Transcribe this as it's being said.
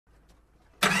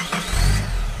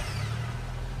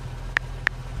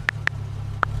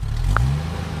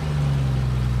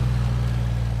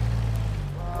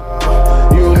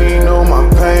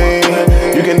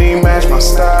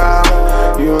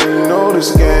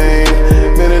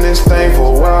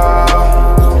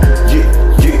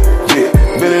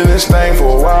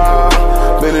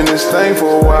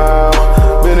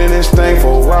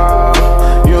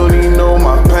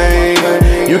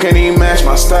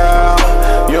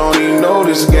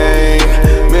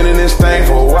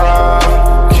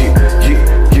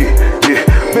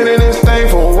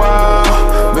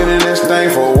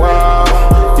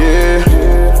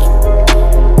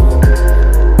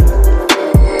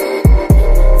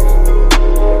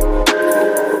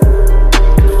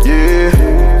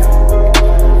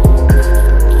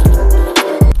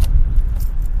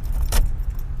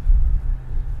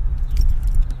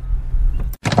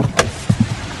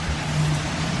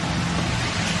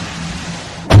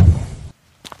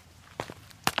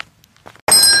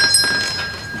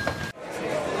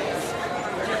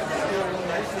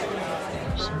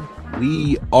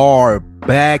We are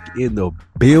back in the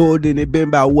building. It been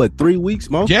about what, 3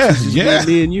 weeks, Mo? Yeah.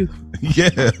 Me and you.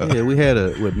 Yeah. We had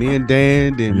with me and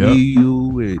Dan, and me,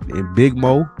 you, and Big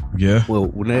Mo. Yeah. Well,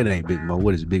 that ain't Big Mo.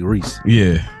 What is it, Big Reese?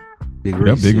 Yeah. Big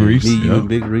Reese. Big Reese. Me, you, and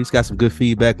Big Reese. Got some good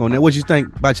feedback on that. What you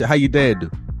think about how your dad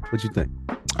do? What you think?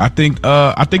 I think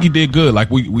he did good. Like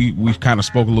we kind of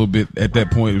spoke a little bit at that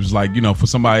point. It was like, for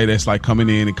somebody that's like coming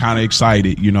in and kind of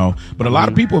excited, but a lot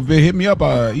of people have been hitting me up.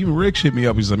 Even Rick hit me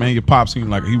up. He's like, man, your pop seemed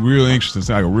like he real interesting.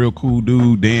 Seemed like a real cool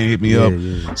dude. Dan hit me up.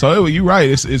 Yeah. So you're right.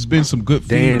 It's been some good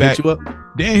feedback. Dan hit you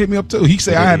up? Dan hit me up too. He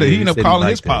said he ended up calling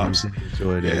his pops.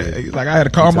 Yeah, he's like, I had to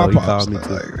call my pops.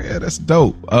 Like, yeah, that's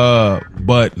dope.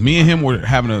 But me and him were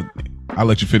having I'll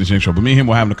let you finish the intro, but me and him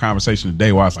were having a conversation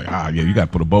today where I was like, yeah, you got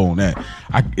to put a bow on that.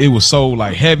 It was so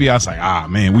like heavy. I was like,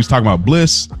 man, we was talking about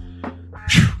Bliss.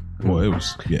 Boy, it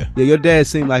was, yeah. Yeah, your dad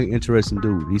seemed like an interesting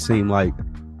dude. He seemed like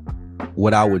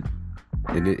what I would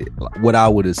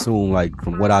assume, like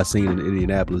from what I seen in the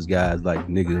Indianapolis guys, like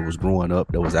nigga that was growing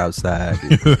up, that was outside.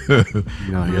 And,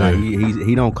 like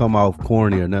he don't come off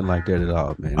corny or nothing like that at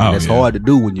all, man. And that's hard to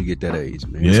do when you get that age,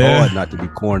 man. It's hard not to be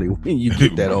corny when you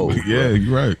get that old. Yeah,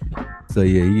 you're right. So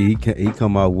yeah, he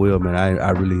come out well, man.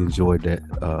 I really enjoyed that.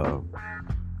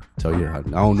 So yeah, I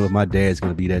don't know if my dad's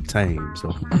gonna be that tame.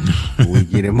 So we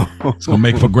get him on. It's gonna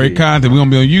make for great content. We're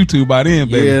gonna be on YouTube by then,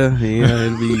 baby. Yeah,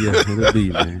 it'll be,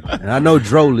 man. And I know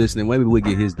Dro listening. Maybe we'll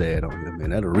get his dad on here,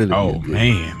 man. That'll really be a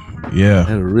good one. Yeah,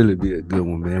 that'll really be a good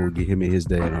one, man. We'll get him and his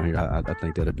dad on here. I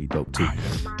think that'll be dope too.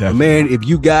 But man, if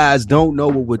you guys don't know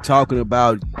what we're talking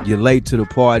about, you're late to the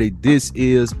party. This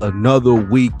is another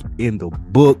week in the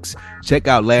books. Check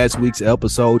out last week's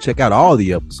episode. Check out all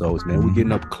the episodes, man. We're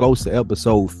getting up close to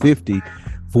episode 50.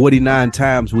 49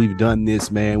 times we've done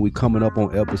this, man. We coming up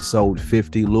on episode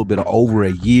 50, a little bit of over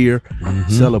a year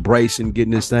celebration,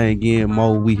 getting this thing in,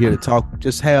 Mo. We here to talk,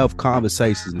 just have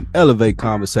conversations and elevate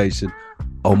conversation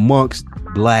amongst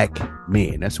black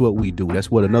men. That's what we do.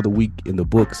 That's what another week in the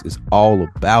books is all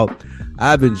about.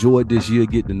 I've enjoyed this year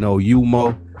getting to know you,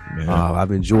 Mo.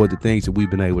 I've enjoyed the things that we've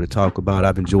been able to talk about.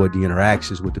 I've enjoyed the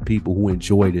interactions with the people who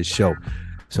enjoy this show.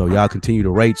 So y'all continue to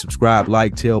rate, subscribe,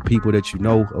 like, tell people that you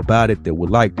know about it that would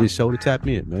like this show to tap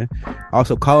in, man.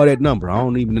 Also call that number. I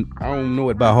don't know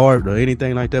it by heart or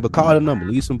anything like that, but call the number.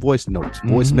 Leave some voice notes,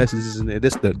 voice messages in there.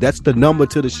 That's the number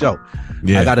to the show.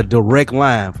 Yeah. I got a direct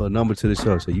line for a number to the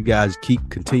show. So you guys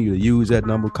continue to use that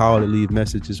number, call it, leave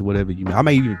messages, whatever you know. I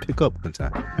may even pick up one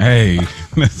time. Hey,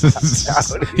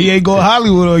 he ain't going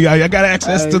Hollywood on y'all. Y'all got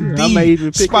access to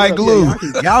the Spike Glue.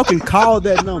 Y'all can call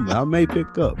that number. I may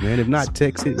pick up, man. If not,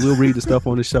 text it. We'll read the stuff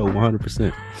on the show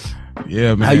 100%.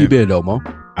 Yeah, man. How you been though, Mo?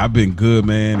 I've been good,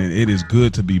 man, and it is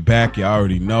good to be back. Y'all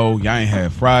already know. Y'all ain't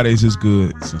had Fridays as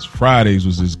good since Fridays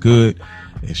was as good.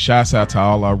 And shouts out to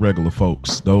all our regular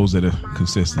folks, those that are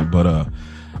consistent. But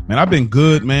man, I've been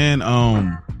good, man.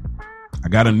 I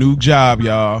got a new job,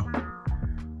 y'all.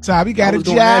 Tommy got a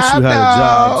job. Ask you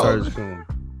how the job search going.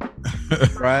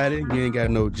 Friday, you ain't got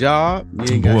no job.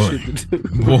 You ain't got shit to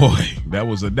do. Boy, that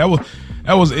was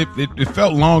it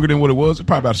felt longer than what it was. It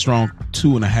probably about a strong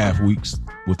 2.5 weeks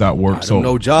without work. So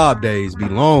no job days be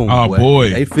long. Boy,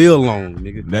 they feel long,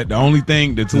 nigga. That the only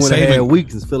thing that's 2.5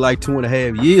 weeks feel like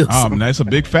 2.5 years. That's a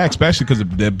big fact, especially because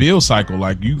of that bill cycle.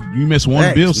 Like you miss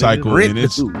one bill cycle, and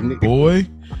it's boy,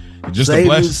 just a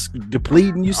blessing.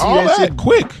 Depleting. You see all that shit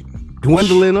quick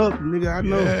dwindling up, nigga. I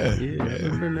know.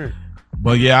 Yeah.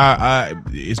 But yeah,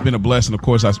 it's been a blessing. Of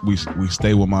course, we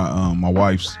stay with my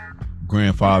wife's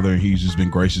grandfather, and he's just been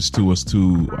gracious to us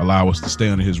to allow us to stay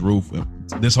under his roof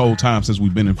this whole time since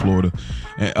we've been in Florida.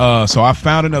 And, so I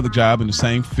found another job in the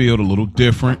same field, a little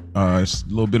different. It's a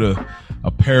little bit of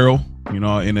apparel, in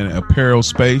an apparel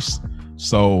space.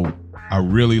 So I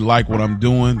really like what I'm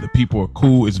doing. The people are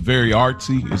cool. It's very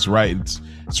artsy. It's right.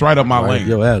 It's right up my lane.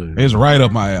 It's right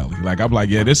up my alley. Like I'm like,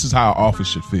 yeah, this is how office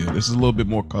should feel. This is a little bit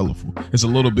more colorful. It's a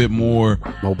little bit more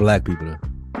black people though.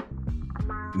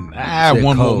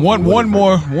 One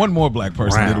more black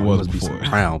person than it was before.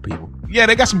 Brown people. Yeah,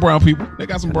 they got some brown people. They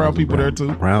got some brown people there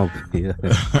too. Brown, yeah.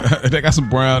 They got some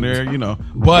brown there,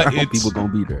 But brown people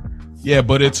gonna be there. Yeah,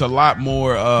 but it's a lot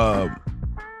more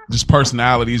just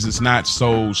personalities. It's not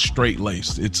so straight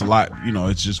laced. It's a lot,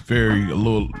 it's just a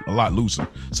lot looser.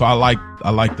 So I like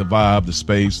the vibe, the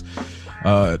space.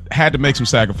 Had to make some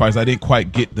sacrifice. I didn't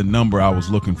quite get the number I was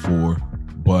looking for,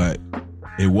 but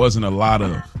it wasn't a lot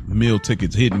of meal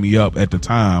tickets hitting me up at the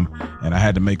time, and I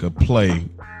had to make a play.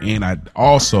 And I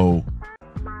also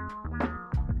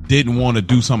didn't want to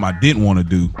do something I didn't want to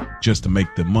do just to make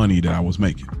the money that I was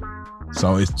making.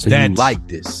 So you like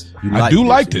this? I do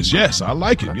like this. Yes, I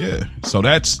like it. Yeah. So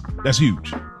that's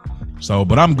huge. So,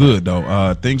 but I'm good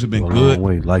though. Things have been good.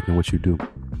 Way, liking what you do.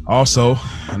 Also,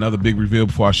 another big reveal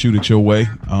before I shoot it your way.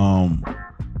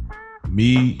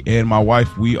 Me and my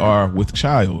wife, we are with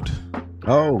child.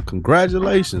 Oh,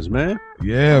 congratulations, man.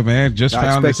 Yeah, man. Just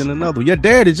found expecting another one. Your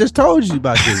daddy just told you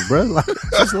about this, bro. Like,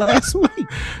 just last week.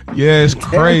 Yeah, it's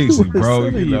crazy, bro.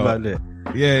 You know, about that.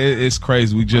 Yeah, it's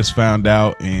crazy. We just found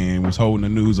out and was holding the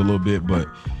news a little bit, but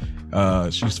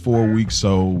she's 4 weeks,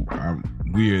 so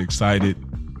we're excited,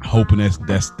 hoping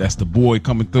that's the boy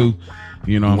coming through.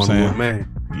 You know what I'm saying? Man.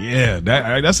 Yeah,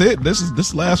 that's it. This is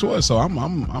the last one, so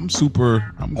I'm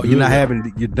super. I'm good. You're not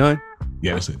having. You're done.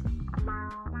 Yeah, that's it.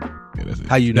 Yeah, that's it.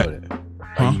 How you know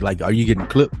that? Are you getting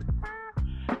clipped?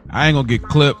 I ain't gonna get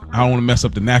clipped. I don't want to mess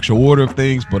up the natural order of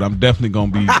things, but I'm definitely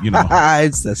gonna be,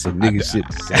 that's some nigga shit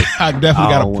to say. I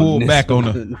definitely gotta pull back on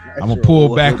the. I'm gonna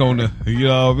pull back on the. You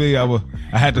know what I mean?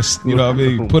 I had to. You know what I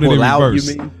mean? Put it in reverse.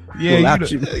 You mean? Yeah,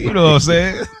 you know what I'm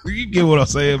saying. You get what I'm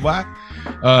saying, boy.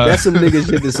 That's some nigga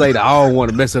shit to say that I don't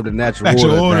want to mess up the natural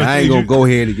order. I ain't gonna go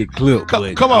ahead and get clipped.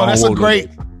 Come on, that's a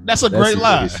great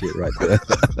line. Shit right there.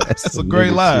 That's a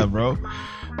great line, bro.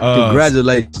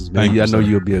 Congratulations, man. I know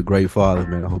you, you'll be a great father,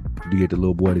 man. I hope you get the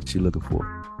little boy that you're looking for.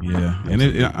 Yeah, and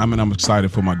I'm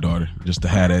excited for my daughter just to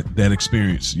have that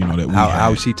experience. You know that we.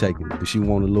 How is she taking it? Does she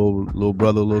want a little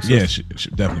brother, a little sister? Yeah, she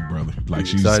definitely brother. Like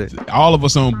she's excited? All of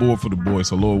us on board for the boy.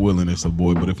 So Lord willing, it's a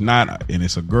boy. But if not, and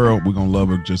it's a girl, we're gonna love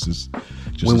her just as.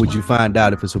 When would you find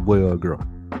out if it's a boy or a girl?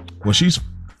 Well, she's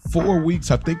 4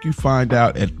 weeks. I think you find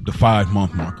out at the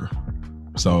 5-month marker.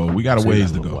 So we got a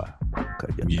ways to go.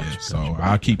 Okay, so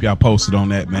I'll keep y'all posted on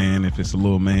that, man, if it's a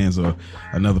little man's or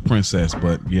another princess.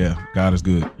 But yeah, God is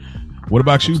good. What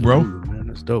about you, bro? Man,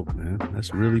 that's dope, man.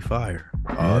 That's really fire.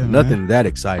 Nothing that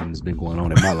exciting has been going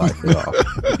on in my life at all.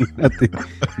 Nothing,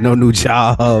 no new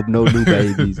job, no new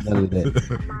babies, none of that.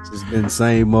 It's just been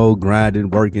same old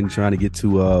grinding, working, trying to get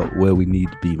to where we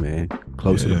need to be, man.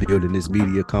 Closer to building this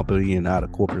media company and out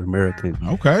of corporate America.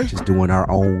 And just doing our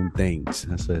own things.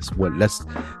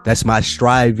 That's my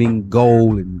striving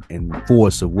goal and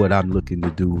force of what I'm looking to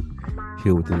do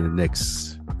here within the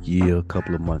next year,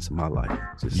 couple of months of my life.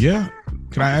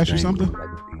 Can I ask you something?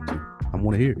 I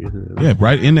want to hear it. Yeah,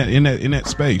 right in that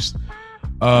space.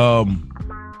 What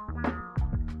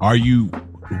are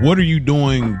you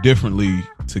doing differently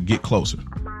to get closer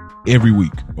every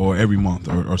week or every month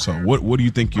or so? What do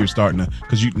you think you're starting to?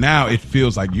 Because now it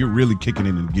feels like you're really kicking it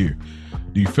in gear.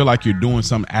 Do you feel like you're doing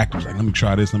something active? Like, let me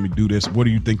try this, let me do this. What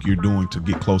do you think you're doing to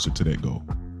get closer to that goal?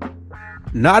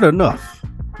 Not enough.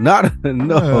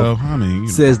 Well, I mean,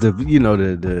 says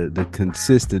the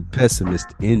consistent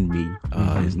pessimist in me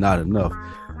is not enough.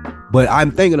 But I'm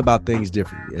thinking about things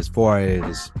differently as far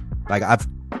as like I've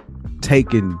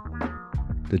taken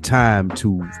the time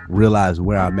to realize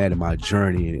where I'm at in my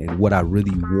journey and what I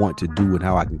really want to do and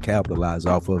how I can capitalize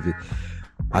off of it.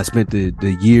 I spent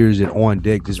the years at On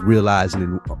Deck just realizing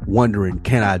and wondering,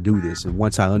 can I do this? And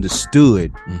once I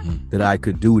understood that I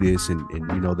could do this and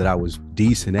that I was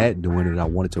decent at doing it, I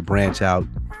wanted to branch out,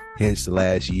 hence the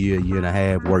last year and a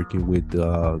half working with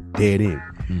Dead End.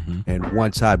 And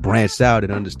once I branched out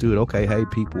and understood, okay, hey,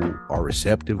 people are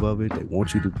receptive of it. They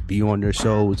want you to be on their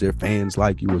shows. Their fans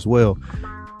like you as well.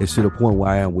 It's to the point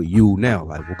where I am with you now.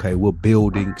 Like, okay, we're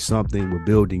building something. We're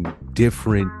building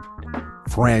different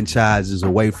franchises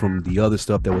away from the other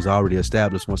stuff that was already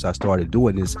established. Once I started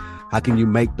doing this, how can you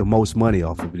make the most money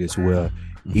off of this? Well,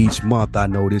 each month I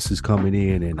know this is coming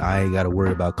in and I ain't got to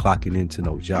worry about clocking into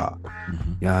no job.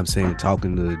 You know what I'm saying?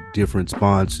 Talking to different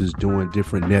sponsors, doing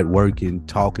different networking,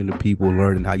 talking to people,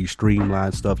 learning how you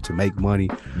streamline stuff to make money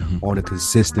on a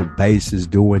consistent basis,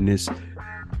 doing this.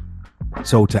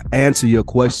 So to answer your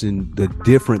question, the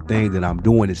different thing that I'm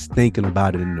doing is thinking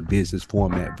about it in the business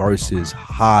format versus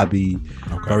hobby,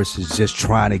 versus just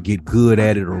trying to get good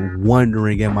at it or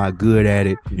wondering, am I good at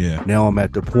it? Yeah. Now I'm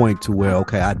at the point to where,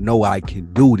 okay, I know I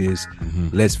can do this.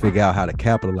 Let's figure out how to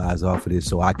capitalize off of this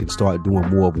so I can start doing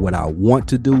more of what I want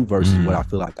to do versus what I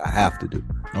feel like I have to do.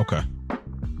 Okay.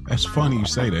 That's funny you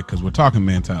say that because we're talking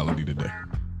mentality today.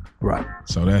 Right.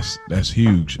 So that's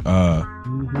huge.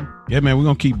 Yeah, man, we're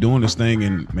gonna keep doing this thing,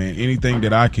 and man, anything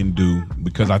that I can do,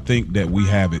 because I think that we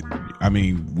have it. I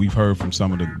mean, we've heard from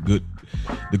some of the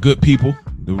good people,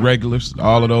 the regulars,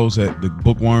 all of those the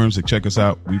bookworms that check us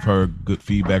out. We've heard good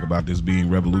feedback about this being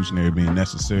revolutionary, being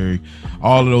necessary,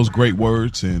 all of those great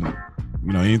words, and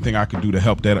anything I could do to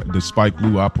help the Spike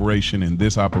Blue operation and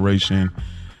this operation,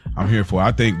 I'm here for.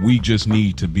 I think we just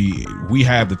need to we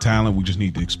have the talent, we just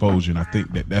need the exposure, and I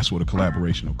think that's where the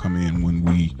collaboration will come in when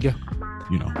we,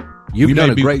 You've done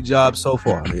a great job so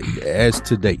far as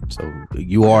to date. So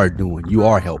you are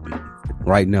helping.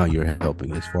 right now you're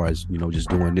helping as far as, just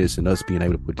doing this and us being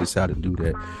able to put this out and do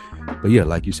that. But yeah,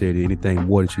 like you said, anything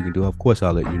more that you can do, of course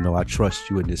I'll let you know. I trust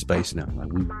you in this space now.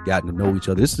 Like, we've gotten to know each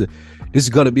other. This is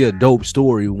gonna be a dope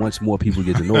story once more people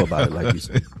get to know about it. Like you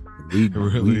said, we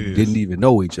didn't even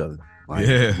know each other.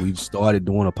 Like, we've started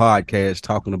doing a podcast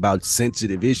talking about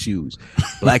sensitive issues.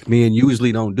 Black men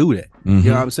usually don't do that. You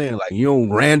know what I'm saying? Like, you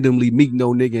don't randomly meet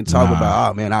no nigga and talk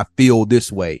about, oh man, I feel this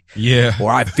way. Yeah.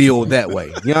 Or I feel that way.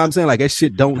 You know what I'm saying? Like, that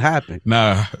shit don't happen.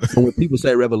 Nah. So when people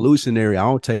say revolutionary, I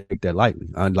don't take that lightly.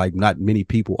 Like, not many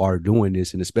people are doing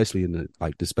this, and especially in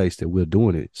the space that we're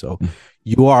doing it. So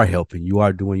you are helping. You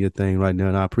are doing your thing right now,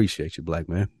 and I appreciate you, black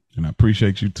man. And I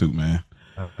appreciate you too, man.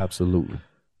 Absolutely.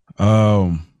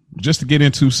 Just to get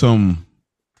into some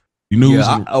news.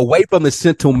 Away from the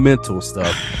sentimental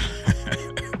stuff.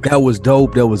 That was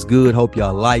dope. That was good. Hope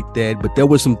y'all liked that. But there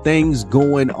were some things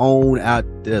going on out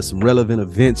there, some relevant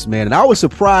events, man. And I was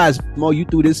surprised, Mo, you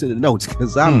threw this in the notes,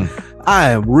 because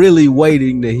I am really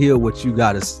waiting to hear what you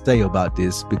got to say about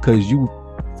this, because you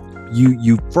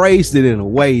phrased it in a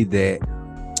way that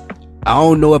I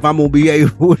don't know if I'm gonna be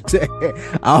able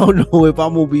to. I don't know if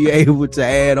I'm gonna be able to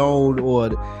add on,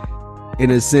 or in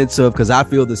a sense of, because I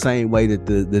feel the same way that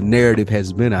the narrative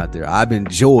has been out there. I've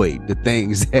enjoyed the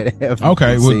things that have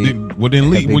then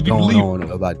leave. Would you leave on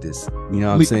about this? You know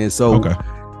what I'm saying? So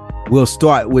we'll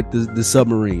start with the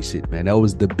submarine shit, man. That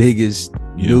was the biggest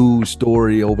news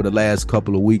story over the last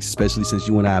couple of weeks, especially since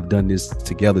you and I have done this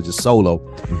together, just solo,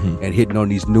 and hitting on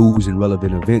these news and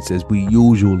relevant events as we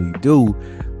usually do.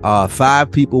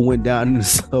 5 people went down in the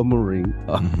submarine.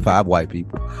 5 white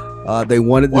people. They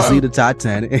wanted to see the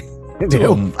Titanic.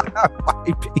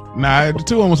 Nah, the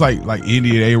 2 of them was like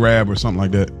Indian Arab or something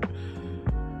like that.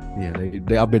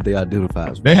 Yeah, I bet they identify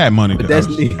as white. They had money. But that's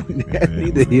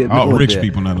neither here nor all rich there.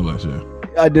 people nonetheless. Yeah,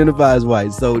 identify as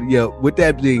white. So yeah, with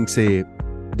that being said,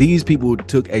 these people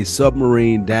took a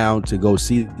submarine down to go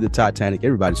see the Titanic.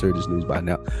 Everybody's heard this news by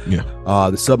now. Yeah.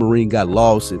 The submarine got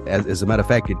lost. As a matter of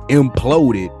fact, it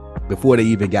imploded before they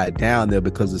even got down there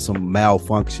because of some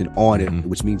malfunction on it,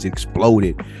 which means it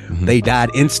exploded. They died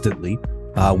instantly.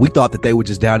 We thought that they were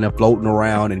just down there floating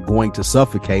around and going to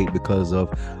suffocate because of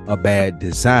a bad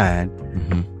design.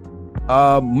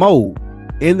 Mo,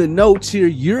 in the notes here,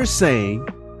 you're saying,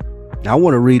 I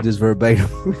want to read this verbatim.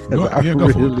 Go ahead.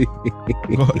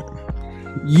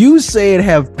 You said,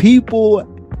 have people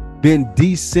been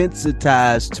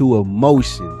desensitized to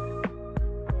emotion,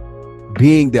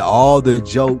 being that all the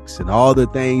jokes and all the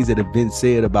things that have been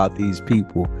said about these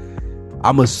people?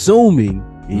 I'm assuming,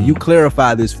 and you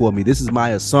clarify this for me, this is my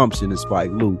assumption, is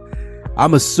Spike Lee.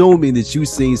 I'm assuming that you've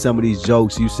seen some of these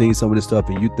jokes, you've seen some of this stuff,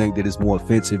 and you think that it's more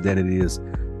offensive than it is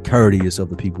courteous of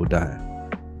the people dying.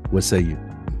 What say you?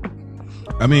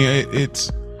 I mean,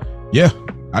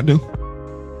 I do.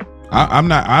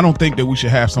 I don't think that we should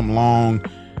have some long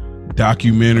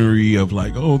documentary of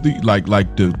like,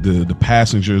 the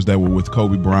passengers that were with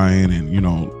Kobe Bryant,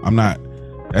 and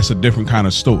that's a different kind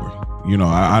of story.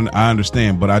 I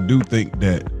understand, but I do think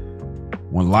that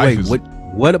when life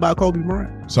what about Kobe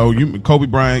Bryant? So Kobe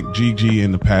Bryant, Gigi,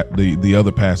 and the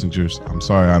other passengers, I'm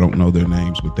sorry, I don't know their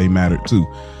names, but they mattered too.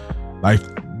 Like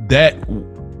that,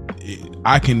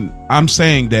 I'm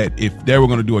saying that if they were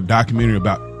going to do a documentary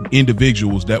about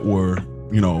individuals that were,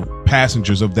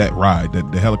 passengers of that ride,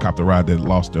 the helicopter ride that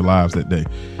lost their lives that day,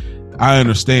 I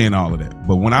understand all of that.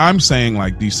 But when I'm saying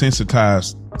like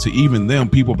desensitized to even them,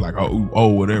 people like,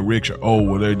 well, they're rich, or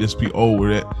well, they're this people, or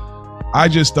that. I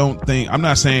just don't think, I'm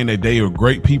not saying that they are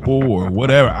great people or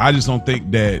whatever. I just don't think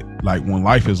that, like, when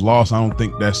life is lost, I don't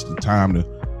think that's the time to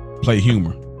play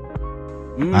humor.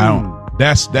 I don't.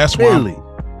 That's really.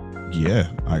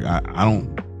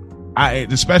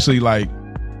 Especially like,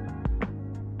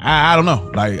 I don't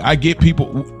know. Like, I get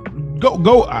people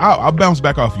go. I'll bounce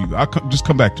back off you. Just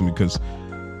come back to me, because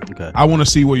I want to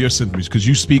see what your sentiments, because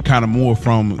you speak kind of more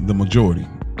from the majority.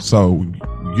 So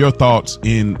your thoughts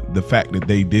in the fact that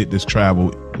they did this travel,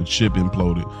 the ship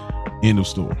imploded, end of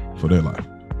story for their life.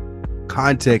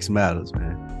 Context matters,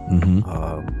 man.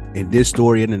 In this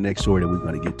story and the next story that we're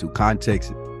going to get to,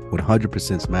 context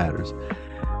 100% matters.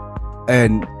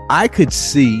 And I could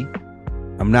see,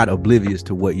 I'm not oblivious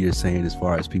to what you're saying as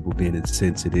far as people being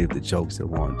insensitive to jokes that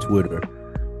were on Twitter,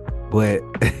 but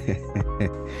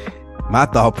my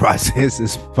thought process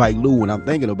is Spike Lee when I'm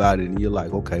thinking about it, and you're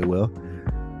like, okay, well,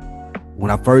 when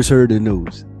I first heard the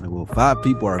news, like, well, 5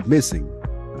 people are missing.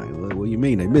 Like, well, what do you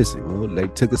mean they missing? Well, they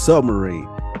took a submarine.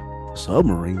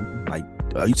 Submarine? Like,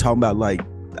 are you talking about like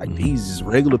these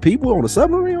regular people on a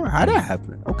submarine? How'd that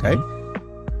happen? Okay.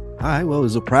 All right, well, it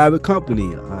was a private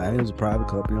company. All right, it was a private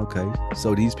company. Okay.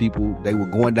 So these people, they were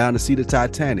going down to see the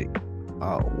Titanic.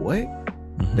 What?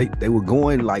 Mm-hmm. They were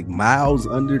going like miles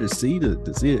under the sea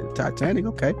to see the Titanic.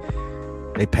 Okay.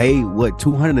 They paid what,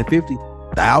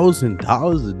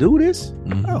 $250,000 to do this?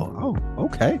 Mm-hmm. Oh,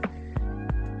 okay.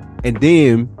 And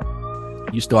then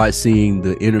you start seeing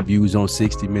the interviews on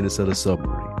 60 Minutes of the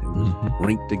submarine. It was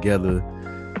linked together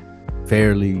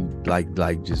fairly like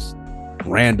just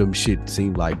random shit.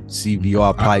 Seemed like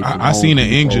CVR pipe. I seen an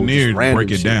engineer break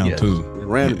it down too.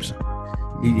 Random shit.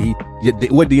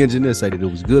 What the engineer say, that it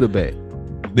was good or bad?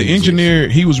 The engineer,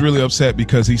 he was really upset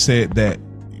because he said that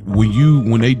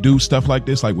when they do stuff like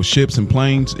this, like with ships and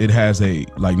planes, it has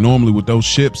normally with those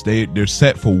ships, they're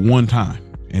set for one time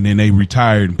and then they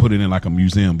retire and put it in like a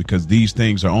museum, because these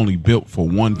things are only built for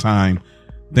one time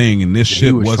thing, and this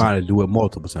ship was trying to do it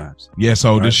multiple times. Yeah,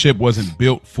 so right? This ship wasn't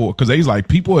built for, because he's like,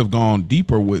 people have gone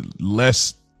deeper with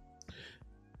less,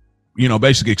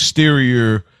 basic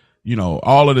exterior,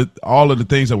 all of the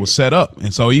things that were set up.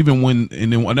 And so and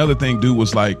then another thing, dude,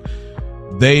 was like,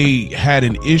 they had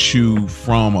an issue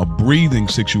from a breathing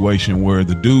situation where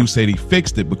the dude said he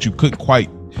fixed it, but you couldn't quite,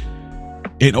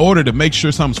 in order to make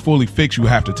sure something's fully fixed, you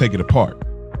have to take it apart.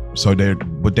 So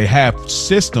they have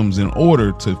systems in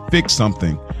order to fix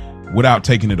something without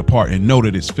taking it apart and know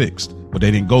that it's fixed, but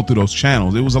they didn't go through those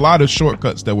channels. It was a lot of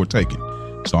shortcuts that were taken.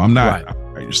 So I'm not,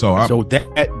 right. So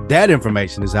that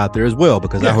information is out there as well,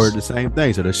 because yes. I heard the same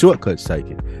thing. So the shortcuts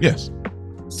taken. Yes.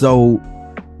 So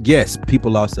yes,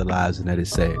 people lost their lives, and that is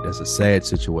sad. That's a sad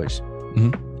situation.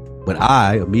 Mm-hmm. But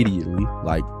I immediately,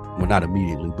 not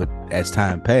immediately, but as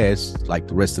time passed, like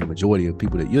the rest of the majority of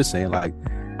people that you're saying, like,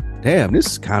 damn, this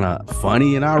is kind of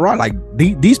funny and ironic. Like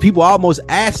these people almost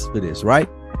asked for this, right?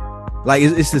 Like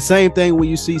it's the same thing when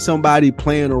you see somebody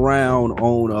playing around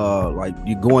on like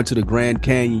you going to the Grand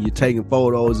Canyon, you're taking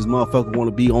photos. This motherfucker want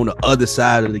to be on the other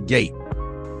side of the gate,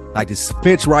 like this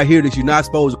fence right here that you're not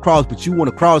supposed to cross, but you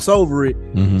want to cross over it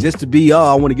just to be,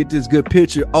 I want to get this good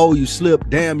picture. Oh, you slip,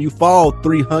 damn, you fall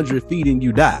 300 feet and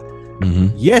you die. Mm-hmm.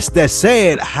 Yes, that's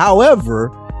sad. However,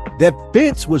 that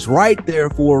fence was right there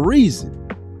for a reason.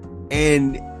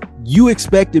 And you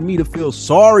expected me to feel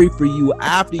sorry for you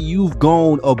after you've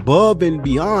gone above and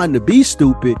beyond to be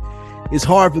stupid. It's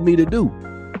hard for me to do.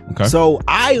 Okay. So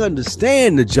I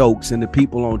understand the jokes and the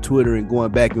people on Twitter and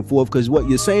going back and forth, because what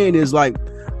you're saying is like,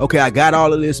 okay, I got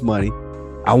all of this money.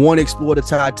 I want to explore the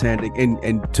Titanic,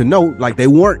 and to know, like, they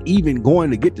weren't even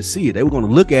going to get to see it. They were going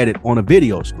to look at it on a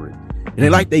video screen.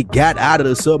 And they got out of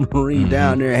the submarine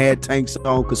down there, had tanks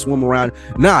on, could swim around.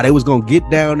 Nah, they was going to get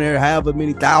down there, however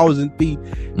many 1,000 feet,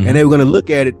 and they were going to look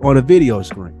at it on a video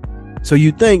screen. So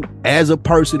you think, as a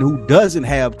person who doesn't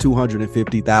have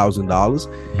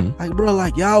 $250,000, like, bro,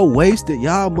 like, y'all wasted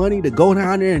y'all money to go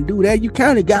down there and do that. You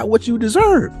kind of got what you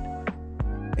deserved.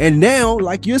 And now,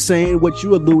 like you're saying, what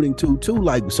you're alluding to too,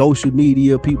 like social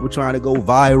media, people trying to go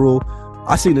viral.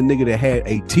 I seen a nigga that had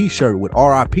a t-shirt with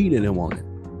RIP to them on it.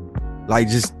 Like,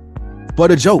 just for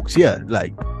the jokes, yeah.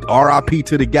 Like, RIP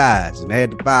to the guys, and they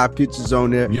had the 5 pictures on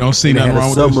there. You don't see nothing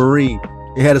wrong with this? Submarine.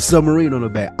 It had a submarine on the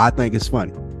back. I think it's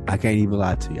funny. I can't even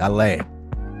lie to you. I laugh.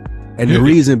 And the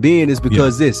reason being is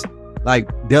because this, like,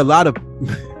 there are a lot of,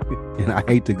 and I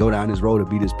hate to go down this road to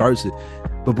be this person,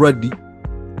 but bro,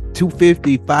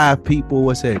 255 people,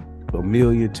 what's that? $1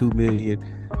 million, $2 million.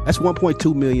 That's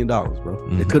 $1.2 million, bro.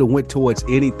 It could have went towards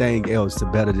anything else to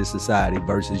better this society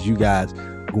versus you guys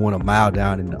going a mile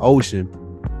down in the ocean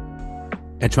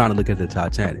and trying to look at the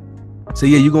Titanic. So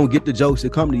yeah, you're going to get the jokes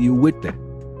that come to you with that.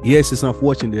 Yes, it's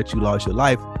unfortunate that you lost your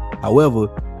life. However,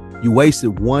 you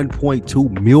wasted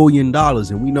 $1.2 million,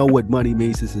 and we know what money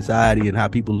means to society and how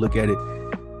people look at it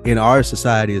in our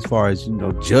society as far as,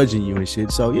 judging you and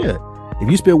shit. So yeah, if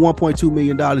you spent $1.2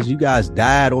 million, you guys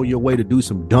died on your way to do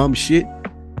some dumb shit.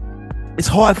 It's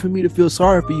hard for me to feel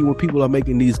sorry for you when people are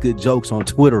making these good jokes on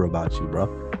Twitter about you,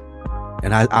 bro.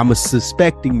 And I'm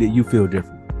suspecting that you feel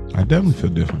different. I definitely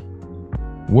feel different.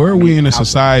 Where are we in a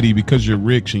society, because you're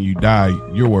rich and you die,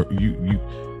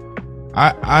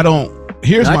 I don't.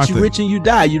 Here's my thing. Rich and you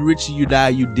die. You rich and you die.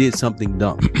 You did something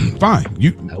dumb. Fine.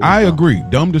 I agree.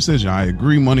 Dumb decision. I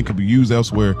agree. Money could be used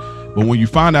elsewhere. But when you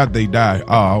find out they die,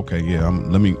 okay, yeah.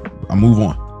 I move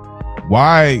on.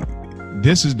 Why?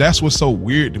 That's what's so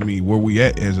weird to me. Where we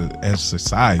at as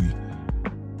society?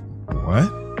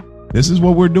 What? This is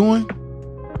what we're doing?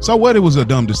 So what? It was a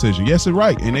dumb decision. Yes, it's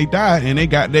right. And they died, and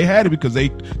they had it because they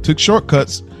took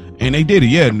shortcuts. And they did it,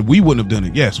 yeah. And we wouldn't have done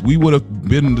it. Yes, we would have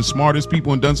been the smartest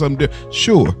people and done something different.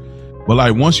 Sure. But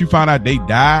like, once you find out they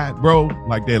died, bro,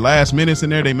 like their last minutes in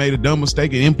there, they made a dumb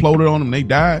mistake and imploded on them. They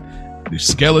died. The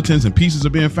skeletons and pieces are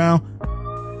being found.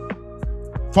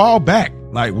 fall back.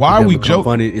 Like, why are we joking?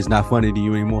 Funny? It's not funny to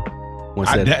you anymore.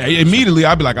 Immediately,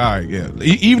 I'd be like, all right, yeah.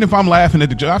 Even if I'm laughing at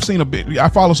the joke, I've seen I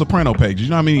follow Soprano pages. You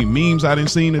know how many memes I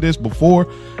didn't seen of this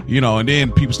before? And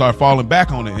then people start falling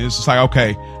back on it. And it's just like,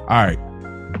 okay, all right.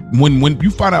 When you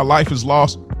find out life is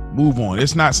lost, move on.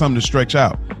 It's not something to stretch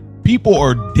out. People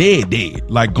are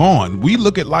dead, like gone. We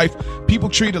look at life, people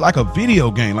treat it like a video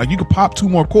game. Like you could pop 2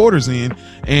 more quarters in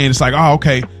and it's like, oh,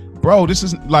 okay, bro, this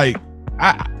is like,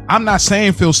 I'm not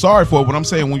saying feel sorry for it, but I'm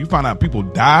saying when you find out people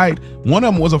died, one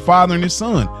of them was a father and his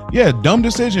son. Yeah, dumb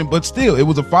decision, but still, it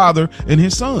was a father and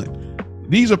his son.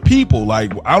 These are people.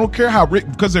 Like, I don't care how rich,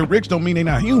 because they're rich don't mean they're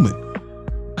not human.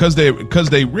 Because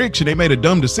they rich and they made a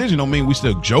dumb decision don't mean we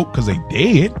still joke because they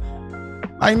dead.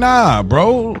 Like, nah,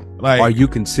 bro. Like, are you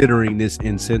considering this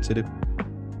insensitive?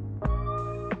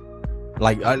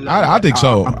 Like, I think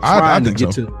so. I think to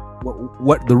get so. to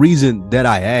what the reason that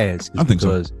I ask is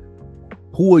because so.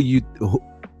 Who are you?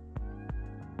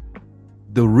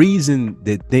 The reason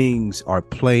that things are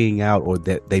playing out or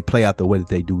that they play out the way that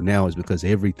they do now is because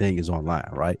everything is online,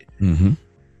 right? Mm-hmm.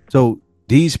 So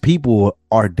these people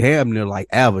are damn near like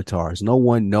avatars. No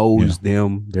one knows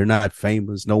them. They're not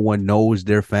famous. No one knows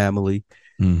their family.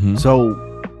 Mm-hmm.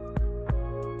 So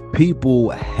people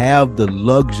have the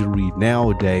luxury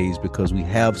nowadays because we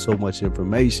have so much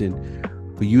information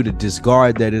for you to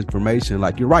discard that information.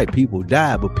 Like, you're right, people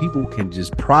die, but people can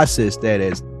just process that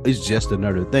as it's just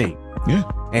another thing. Yeah.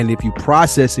 And if you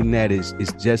processing that is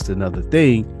just another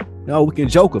thing, we can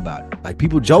joke about it. Like,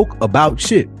 people joke about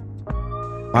shit.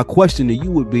 My question to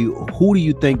you would be, who do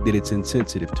you think that it's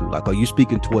insensitive to? Like, are you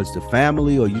speaking towards the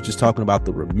family, or are you just talking about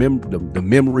the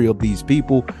memory of these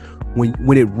people?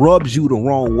 When it rubs you the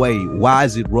wrong way, why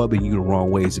is it rubbing you the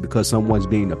wrong way? Is it because someone's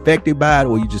being affected by it,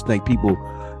 or you just think people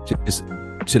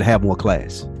should have more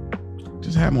class?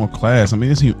 Just have more class. I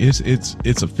mean,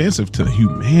 it's offensive to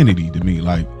humanity to me.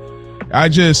 Like,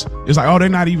 it's like, oh, they're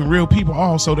not even real people.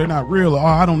 Oh, so they're not real. Oh,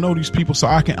 I don't know these people, so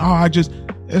I can.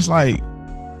 It's like,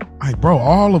 bro,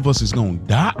 all of us is gonna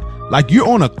die. Like, you're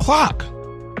on a clock.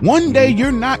 One day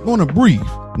you're not gonna breathe.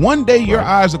 One day your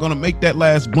eyes are gonna make that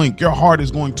last blink. Your heart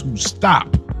is going to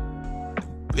stop,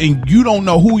 and you don't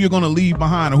know who you're gonna leave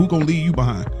behind or who's gonna leave you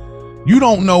behind. You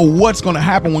don't know what's going to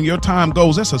happen when your time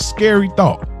goes. That's a scary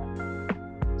thought.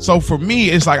 So for me,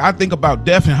 it's like, I think about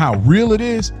death and how real it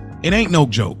is. It ain't no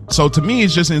joke. So to me,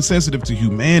 it's just insensitive to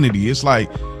humanity. It's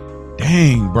like,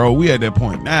 dang, bro, we at that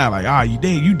point now. Like,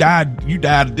 you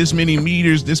died this many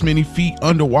meters, this many feet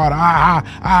underwater.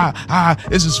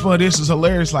 This is fun. This is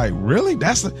hilarious. Like, really?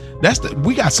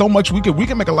 We got so much. We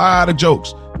can make a lot of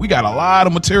jokes. We got a lot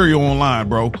of material online,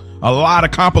 bro. A lot of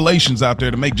compilations out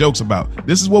there to make jokes about.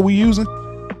 This is what we using?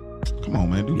 Come on,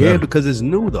 man. Yeah, because it's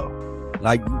new though.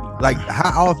 Like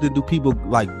how often do people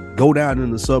like go down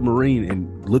in the submarine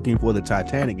and looking for the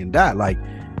Titanic and die? Like,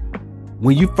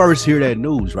 when you first hear that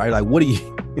news, right? Like, what do you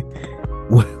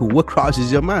what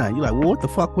crosses your mind? You're like, well, what the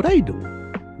fuck were they doing?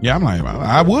 Yeah, I'm like,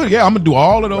 I would. Yeah, I'm gonna do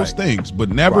all of those things, but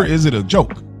never is it a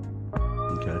joke.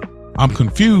 Okay. I'm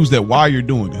confused at why you're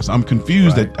doing this. I'm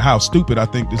confused at how stupid I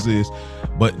think this is,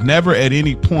 but never at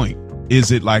any point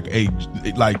is it like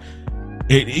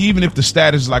even if the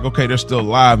status is like, okay, they're still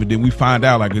alive, and then we find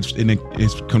out like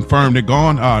it's confirmed they're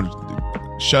gone.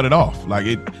 Shut it off.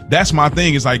 Like, that's my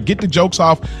thing. Is like, get the jokes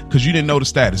off because you didn't know the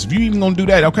status. If you even gonna do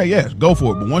that, okay, yeah, go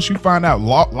for it. But once you find out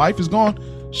life is gone,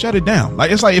 shut it down. Like,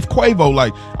 it's like if Quavo,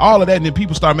 like all of that, and then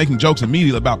people start making jokes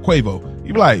immediately about Quavo.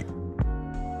 You be like,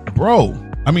 bro.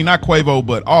 I mean, not Quavo,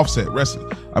 but Offset.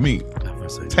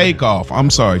 Takeoff. I'm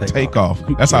sorry, Takeoff.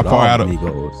 That's how far out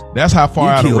of. That's how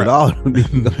far out of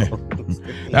rap.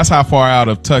 That's how far out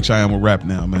of touch I am with rap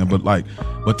now, man.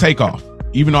 But Takeoff.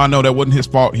 Even though I know that wasn't his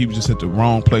fault, he was just at the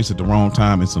wrong place at the wrong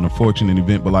time. It's an unfortunate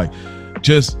event, but like,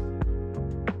 just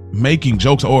making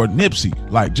jokes, or Nipsey,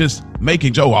 like just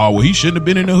making jokes. Oh, well, he shouldn't have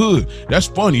been in the hood. That's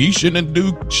funny. He shouldn't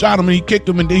have shot him and he kicked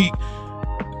him and then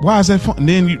why is that fun?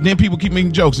 Then people keep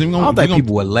making jokes. I don't think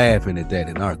people were laughing at that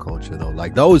in our culture though.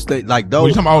 Like those things, like those. What,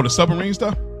 you talking about all the submarine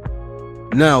stuff?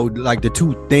 No, like the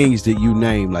two things that you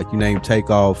name, like you name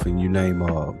Takeoff and you name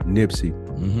Nipsey.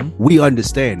 Mm-hmm. We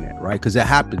understand that, right? Because it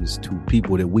happens to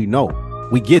people that we know.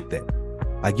 We get that.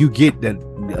 Like, you get that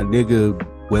a nigga,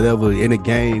 whatever, in a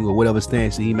gang or whatever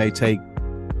stance that he may take,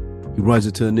 he runs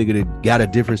into a nigga that got a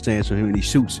different stance from him and he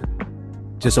shoots him.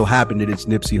 Just so happened that it's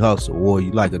Nipsey Hussle. Or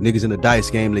you like a niggas in a dice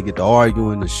game, they get to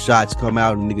arguing, the shots come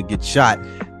out and nigga get shot.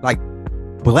 Like,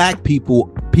 black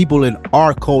people in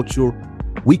our culture,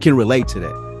 we can relate to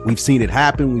that. We've seen it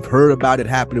happen. We've heard about it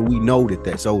happening. We know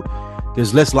that. So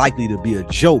there's less likely to be a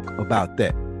joke about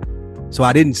that. So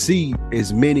I didn't see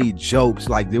as many jokes.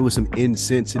 Like there was some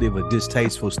insensitive or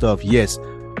distasteful stuff, yes,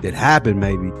 that happened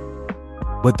maybe.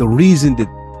 But the reason that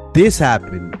this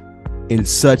happened in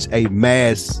such a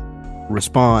mass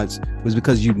response was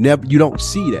because you don't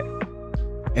see that.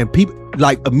 And people,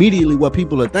 like, immediately what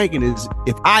people are thinking is,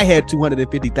 if I had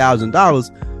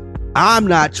 $250,000, I'm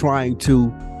not trying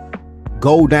to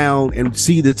go down and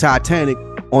see the Titanic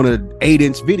on an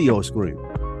 8-inch video screen.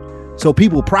 So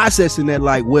people processing that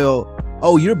like, well,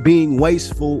 oh, you're being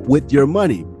wasteful with your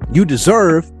money. You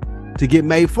deserve to get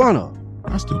made fun of.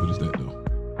 How stupid is that,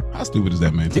 though? How stupid is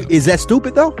that, man? Is that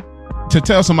stupid, though? To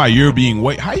tell somebody you're being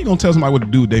how you gonna tell somebody what to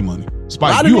do with their money?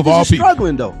 Spike, you of all people,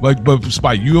 struggling though. But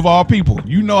Spike, you of all people,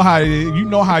 you know how you.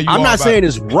 I'm not saying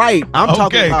it's right. I'm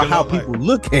talking about how people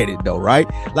look at it, though, right?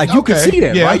 Like you can see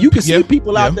that, right? You can see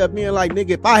people out there being like,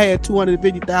 "Nigga, if I had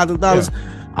 $250,000,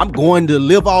 I'm going to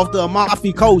live off the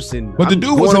Amalfi Coast." And but the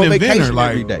dude was an inventor,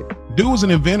 like dude was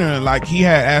an inventor, and like he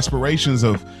had aspirations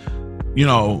of, you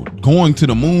know, going to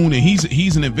the moon, and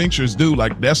he's an adventurous dude.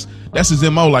 Like that's his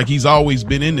MO. Like he's always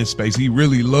been in this space. He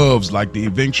really loves like the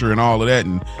adventure and all of that.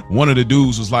 And one of the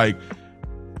dudes was like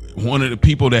one of the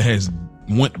people that has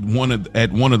went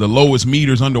at one of the lowest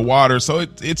meters underwater. So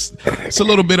it's a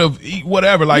little bit of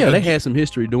whatever. Like they had some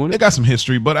history doing it. They got some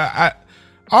history, but I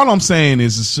all I'm saying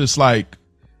is it's just like,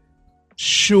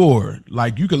 sure,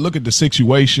 like you could look at the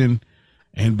situation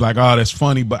and be like, oh, that's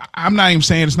funny, but I'm not even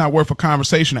saying it's not worth a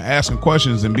conversation or asking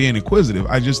questions and being inquisitive.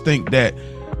 I just think that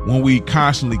when we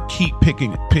constantly keep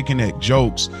picking at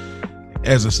jokes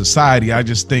as a society, I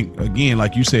just think, again,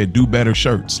 like you said, do better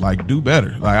shirts, like do better.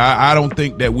 Like I don't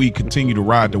think that we continue to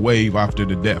ride the wave after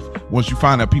the death. Once you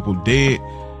find out people dead,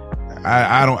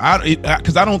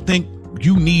 because I don't think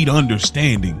you need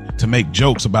understanding to make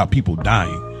jokes about people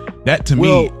dying. That to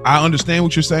me, I understand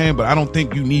what you're saying, but I don't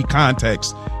think you need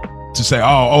context to say,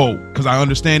 because I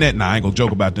understand that. Nah, I ain't gonna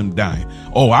joke about them dying.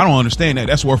 Oh, I don't understand that.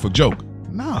 That's worth a joke.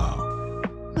 No,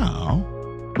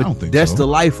 but I don't think that's so. The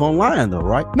life online, though,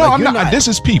 right? No, like, I'm not. This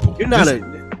is people. You're not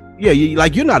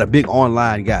you're not a big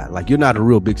online guy. Like you're not a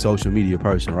real big social media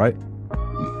person, right?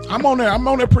 I'm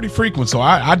on there pretty frequent. So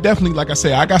I definitely, like I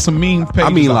say, I got some meme pages. I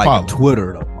mean, like follow.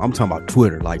 Twitter, though. I'm talking about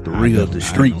Twitter, like the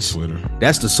streets. Twitter.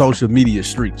 That's the social media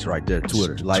streets right there,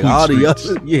 Twitter. Like tweet all streets.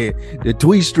 The other, the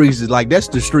tweet streets is like, that's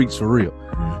the streets for real.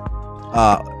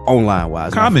 Online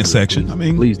wise. Comment section. Please, I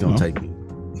mean, please don't take me.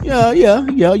 Yeah.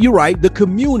 You're right. The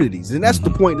communities, and that's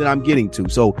the point that I'm getting to.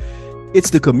 So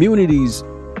it's the communities.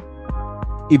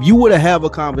 If you were to have a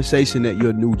conversation at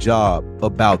your new job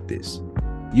about this,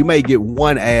 you may get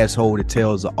one asshole that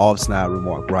tells an off-snide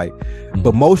remark, right? Mm-hmm.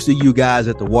 But most of you guys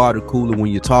at the water cooler, when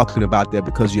you're talking about that,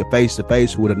 because you're face to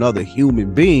face with another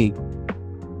human being,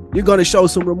 you're going to show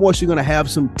some remorse. You're going to have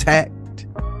some tact.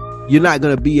 You're not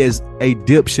going to be as a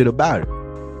dipshit about it.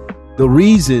 The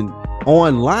reason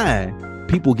online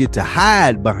people get to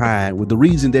hide behind, with the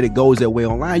reason that it goes that way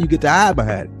online, you get to hide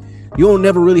behind it. You don't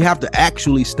never really have to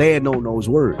actually stand on those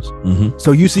words. Mm-hmm.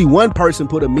 So you see one person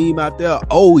put a meme out there.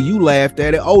 Oh, you laughed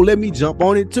at it. Oh, let me jump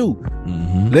on it too.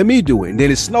 Mm-hmm. Let me do it. And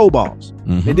then it snowballs.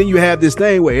 Mm-hmm. And then you have this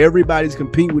thing where everybody's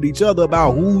competing with each other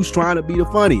about who's trying to be the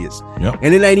funniest. Yep.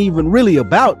 And it ain't even really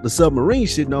about the submarine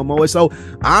shit no more. So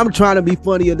I'm trying to be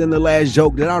funnier than the last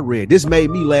joke that I read. This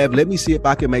made me laugh. Let me see if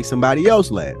I can make somebody else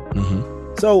laugh.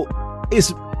 Mm-hmm. So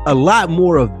it's a lot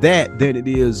more of that than it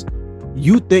is.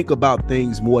 You think about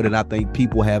things more than I think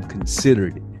people have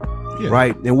considered it,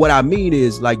 right? And what I mean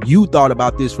is, like, you thought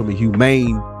about this from a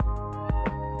humane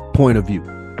point of view.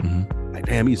 Mm-hmm. Like,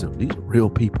 damn, these are real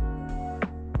people.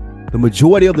 The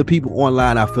majority of the people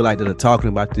online, I feel like, that are talking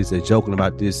about this, they're joking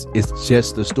about this, it's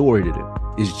just a story to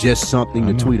them. It's just something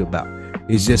to tweet about.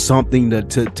 It's just something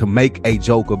to make a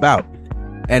joke about.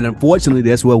 And unfortunately,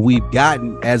 that's where we've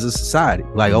gotten as a society.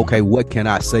 Like, okay, what can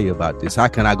I say about this? How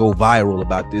can I go viral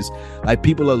about this? Like,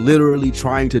 people are literally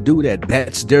trying to do that.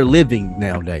 That's their living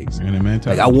nowadays. And the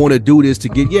mentality. Like, I want to do this to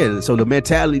get, so the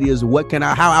mentality is,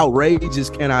 how outrageous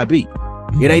can I be?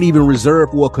 Mm-hmm. It ain't even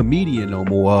reserved for a comedian no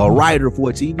more, or a writer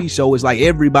for a TV show. It's like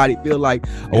everybody feel like,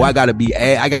 I gotta be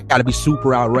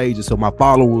super outrageous so my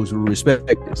followers will respect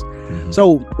this. Mm-hmm.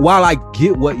 So while I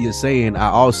get what you're saying,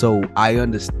 I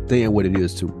understand what it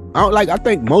is too. I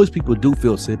think most people do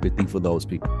feel sympathy for those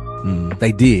people. Mm-hmm.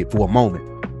 They did for a moment.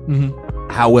 Mm-hmm.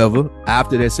 However,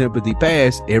 after that sympathy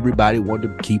passed, everybody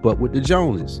wanted to keep up with the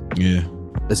Joneses. Yeah,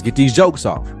 let's get these jokes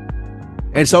off.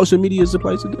 And social media is the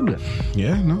place to do that.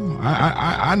 Yeah, no,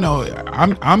 I know.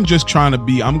 I'm just trying to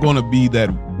be. I'm going to be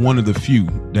that one of the few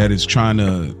that is trying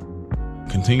to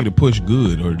continue to push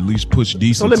good, or at least push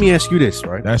decent. So let me ask you this,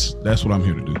 right? That's what I'm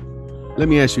here to do. Let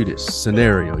me ask you this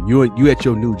scenario: you at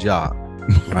your new job,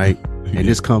 right? and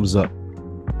this comes up,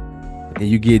 and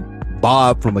you get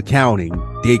Bob from accounting,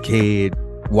 dickhead,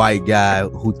 white guy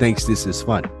who thinks this is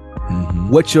funny.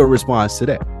 What's your response to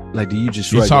that? Like, do you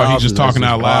just he's just talking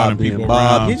out loud and people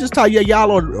around? He just talk,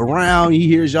 y'all are around. He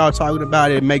hears y'all talking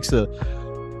about it and makes a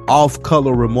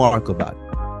off-color remark about it.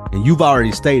 And you've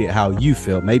already stated how you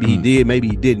felt. Maybe he did, maybe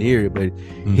he didn't hear it, but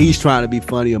he's trying to be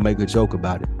funny or make a joke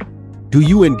about it. Do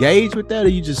you engage with that, or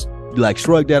you just like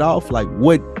shrug that off? Like,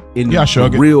 what in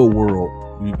the real world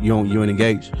you don't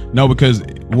engage? No, because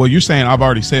you're saying I've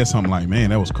already said something like, man,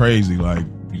 that was crazy. Like,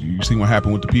 you see what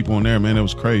happened with the people in there, man, that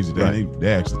was crazy.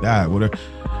 They actually died, whatever.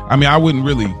 I mean, I wouldn't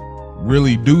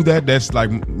really do that. That's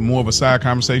like more of a side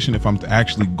conversation if I'm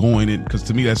actually going in, because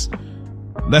to me that's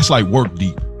like work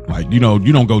deep. Like, you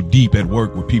don't go deep at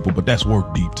work with people, but that's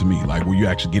work deep to me. Like, where you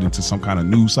actually get into some kind of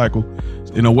news cycle,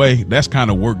 in a way, that's kind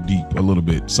of work deep a little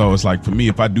bit. So it's like, for me,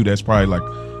 if I do, that's probably like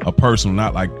a personal,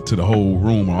 not like to the whole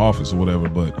room or office or whatever.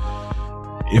 But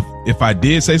if I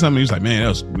did say something, he's like,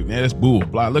 man, that's bull.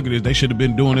 Blah, look at this. They should have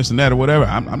been doing this and that or whatever.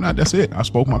 I'm not. That's it. I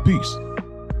spoke my piece.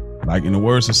 Like, in the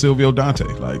words of Silvio Dante.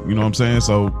 Like, you know what I'm saying?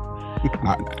 So,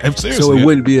 so it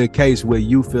wouldn't be a case where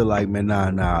you feel like, man,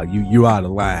 nah, you're out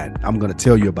of line. I'm gonna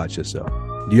tell you about yourself.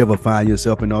 Do you ever find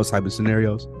yourself in those type of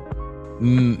scenarios?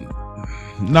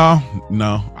 No,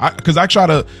 because I try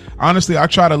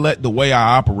to let the way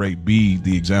I operate be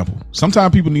the example.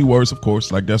 Sometimes people need words, of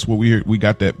course, like that's what we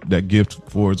got that gift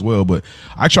for as well. But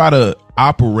I try to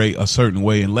operate a certain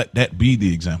way and let that be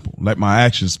the example. Let my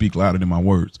actions speak louder than my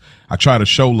words. I try to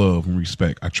show love and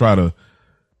respect. I try to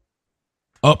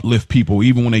uplift people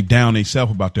even when they down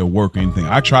themselves about their work or anything.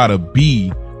 I try to be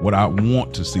what I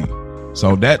want to see.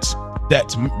 So that's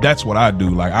what I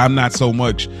do. Like, I'm not so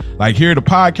much like, here the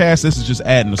podcast, this is just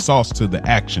adding the sauce to the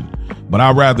action, but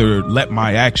I'd rather let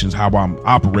my actions, how I'm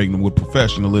operating with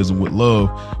professionalism, with love,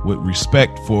 with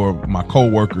respect for my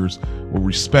coworkers, with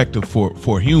respect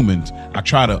for humans. I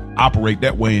try to operate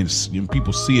that way, and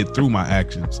people see it through my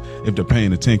actions if they're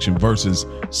paying attention, versus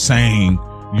saying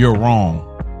you're wrong.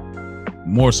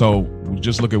 More so,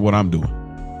 just look at what I'm doing.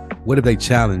 What if they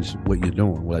challenge what you're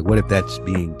doing? Like, what if that's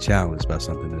being challenged by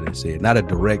something that they said? Not a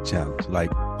direct challenge.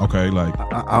 Like, okay, like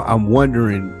I'm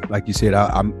wondering, like you said,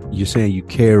 you're saying you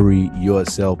carry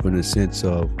yourself in a sense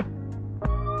of,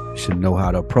 you should know how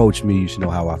to approach me. You should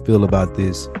know how I feel about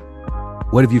this.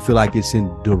 What if you feel like it's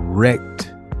in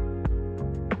direct,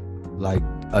 like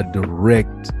a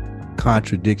direct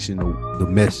contradiction of the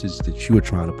message that you were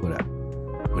trying to put out,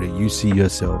 or that you see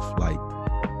yourself like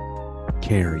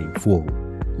carrying forward?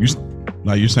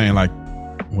 You're saying like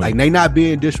they not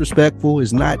being disrespectful.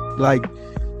 It's not like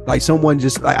someone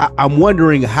just like, I'm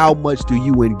wondering, how much do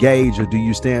you engage, or do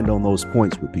you stand on those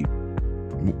points with people,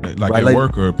 like at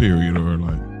work or a period, or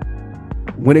like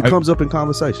when it comes up in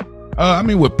conversation? I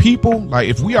mean, with people, like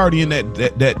if we already in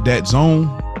that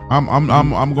zone, I'm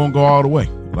gonna go all the way.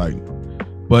 Like,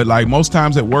 but like most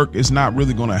times at work, it's not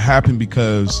really gonna happen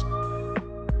because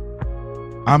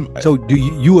so do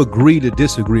you agree to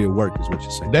disagree at work, is what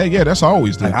you're saying? That's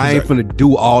always the, like, I ain't finna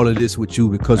do all of this with you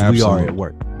because absolutely. We are at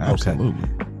work. Absolutely. Okay.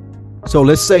 So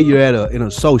let's say you're in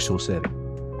a social setting.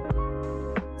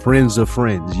 Friends of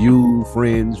friends, you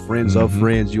friends of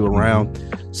friends, you around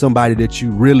somebody that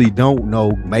you really don't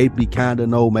know, maybe kind of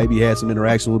know, maybe had some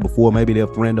interaction with before, maybe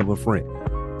they're a friend of a friend.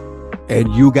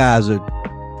 And you guys are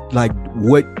like,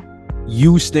 what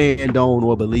you stand on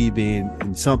or believe in,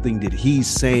 and something that he's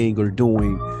saying or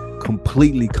doing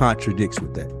completely contradicts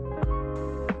with that.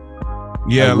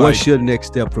 Yeah. Like, what's your next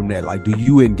step from that? Like, do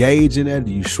you engage in that?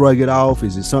 Do you shrug it off?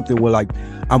 Is it something where, like,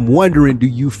 I'm wondering, do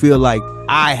you feel like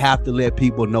I have to let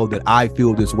people know that I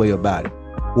feel this way about it?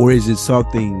 Or is it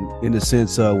something in the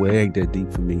sense of, well, it ain't that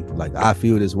deep for me. Like, I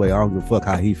feel this way. I don't give a fuck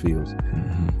how he feels.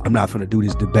 I'm not gonna do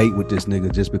this debate with this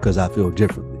nigga just because I feel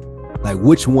differently. Like,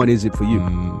 which one is it for you?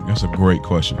 That's a great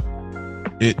question.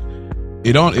 It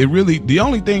really, the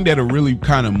only thing that'll really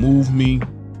kind of move me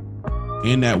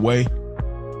in that way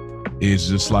is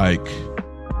just like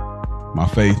my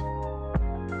faith.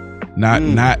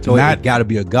 So it gotta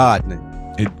be a God thing.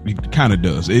 It kind of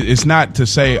does. It's not to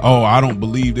say, oh, I don't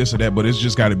believe this or that, but it's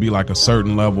just got to be like a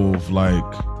certain level of like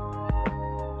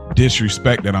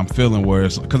disrespect that I'm feeling, where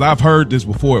it's, because I've heard this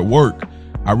before at work.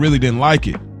 I really didn't like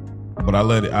it, but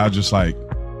I just like,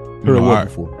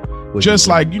 just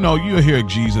like, you'll hear a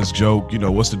Jesus joke,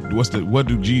 what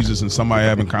do Jesus and somebody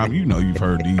have in common? You've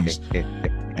heard these.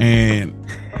 And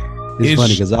it's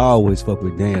funny because I always fuck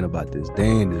with Dan about this.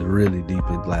 Dan is really deep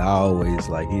in, like, I always,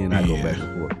 like, he and I go back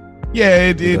and forth.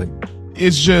 Yeah,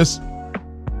 it's just,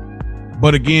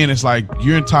 but again, it's like,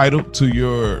 you're entitled to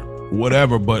your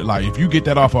whatever, but like, if you get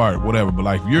that off, all right, whatever. But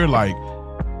like, if you're like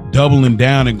doubling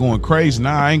down and going crazy.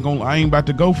 Nah, I ain't about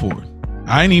to go for it.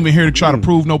 I ain't even here to try to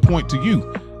prove no point to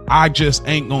you. I just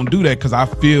ain't gonna do that because I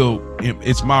feel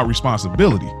it's my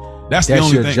responsibility. That's the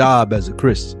only your thing. Job as a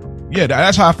Christian. Yeah,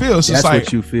 that's how I feel. It's that's just like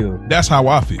what you feel. That's how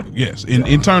I feel. Yes,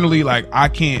 internally, like I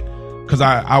can't, because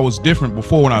I was different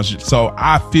before when I was. So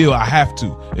I feel I have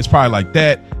to. It's probably like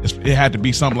that. It had to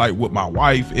be something like with my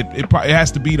wife. It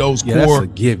has to be those core. That's a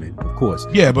given, of course.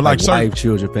 Yeah, but like wife,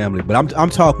 children, family. But I'm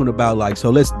talking about like,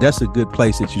 so that's a good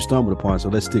place that you stumbled upon. So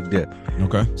let's stick there.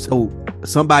 Okay. So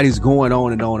somebody's going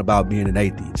on and on about being an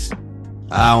atheist.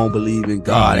 I don't believe in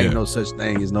God. Ain't no such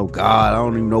thing as no God. I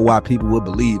don't even know why people would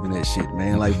believe in that shit,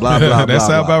 man. Like blah blah. That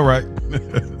sounds about right.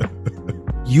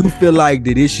 You feel like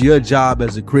that it's your job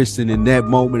as a Christian in that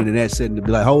moment and in that setting to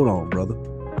be like, hold on, brother.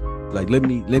 Like let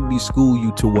me school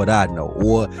you to what I know,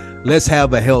 or let's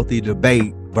have a healthy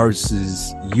debate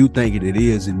versus you thinking it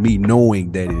is and me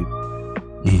knowing that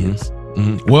it is.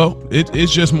 Mm-hmm. Well,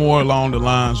 it's just more along the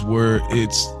lines where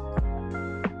it's.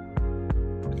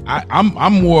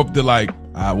 I'm more of the like.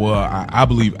 I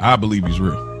believe he's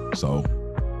real. So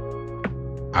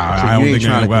I don't think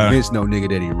trying to convince no nigga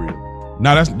that he real.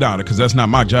 No, that's not because that's not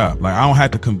my job. Like I don't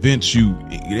have to convince you,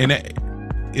 and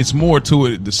it's more to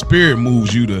it. The Spirit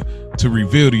moves you to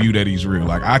reveal to you that he's real.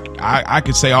 Like I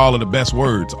could say all of the best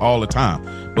words all the time,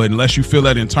 but unless you feel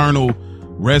that internal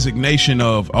resignation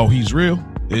of he's real,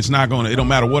 it's not gonna. It don't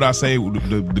matter what I say.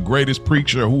 The greatest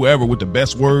preacher or whoever with the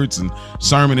best words and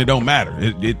sermon, it don't matter.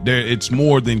 It's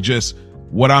more than just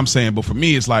what I'm saying. But for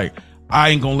me, it's like I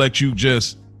ain't gonna let you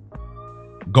just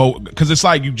go, because it's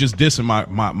like you just dissing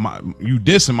you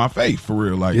dissing my faith for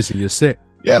real. Like dissing your set.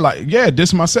 Yeah,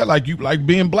 dissing my set. Like you like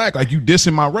being black. Like you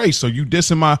dissing my race. So you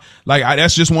dissing my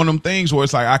that's just one of them things where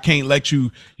it's like I can't let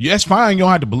you. Yeah, that's fine. You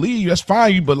don't have to believe. That's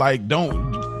fine. But like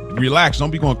don't relax.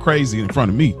 Don't be going crazy in front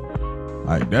of me.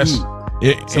 Like that's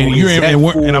it. So and you're in,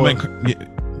 and I'm in. Yeah.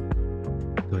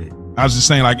 Go ahead. I was just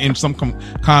saying, like in some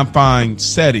confined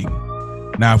setting.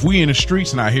 Now, if we in the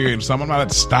streets and I hear it, I'm not going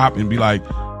to stop and be like,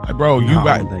 bro, you got.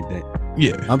 I don't think that.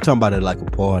 Yeah, I'm talking about it like a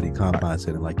party confined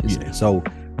setting, like you're saying. So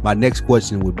my next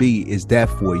question would be: is that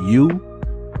for you?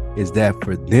 Is that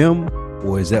for them?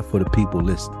 Or is that for the people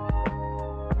listening?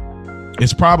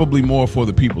 It's probably more for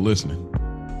the people listening.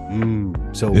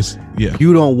 So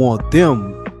you don't want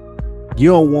them. You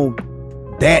don't want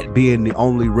that being the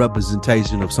only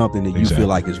representation of something that you feel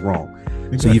like is wrong.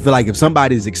 Exactly. So you feel like if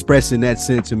somebody's expressing that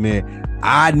sentiment,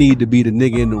 I need to be the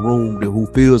nigga in the room who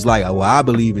feels like, well, I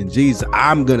believe in Jesus.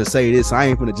 I'm going to say this. I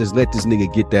ain't going to just let this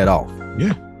nigga get that off.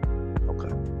 Yeah. Okay.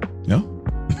 Yeah.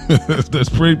 That's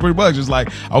pretty much. It's like,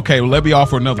 okay, well, let me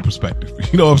offer another perspective.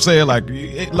 You know what I'm saying? Like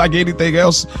anything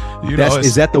else,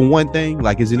 is that the one thing?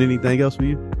 Like, is it anything else for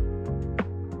you?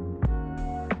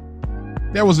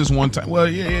 There was this one time. Well,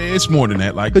 yeah, it's more than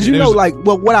that. Like, because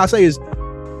what I say is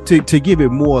to give it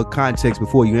more context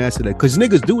before you answer that. Because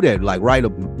niggas do that, like write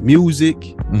up music.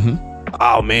 Mm-hmm.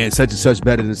 Oh man, such and such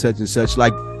better than such and such.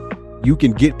 Like you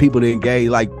can get people to engage,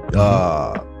 like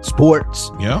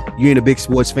sports. Yeah, you ain't a big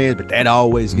sports fan, but that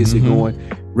always gets it going.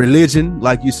 Religion,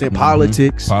 like you said,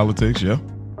 politics. Politics, yeah.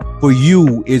 For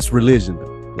you, it's religion.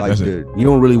 Like you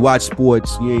don't really watch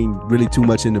sports. You ain't really too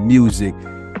much into music. Yeah.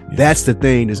 That's the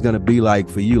thing that's gonna be like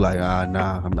for you, like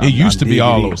nah. It used to be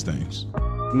all those things,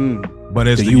 but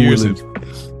as the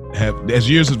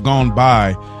years have gone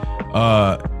by,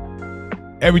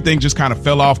 everything just kind of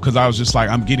fell off because I was just like,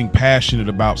 I'm getting passionate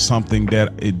about something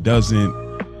that it doesn't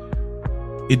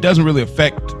really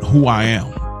affect who I am.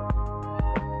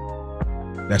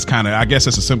 That's kind of, I guess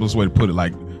that's the simplest way to put it.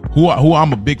 Like who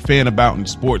I'm a big fan about in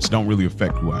sports don't really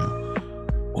affect who I am.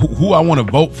 Who I want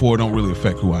to vote for don't really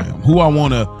affect who I am.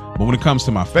 But when it comes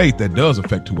to my faith, that does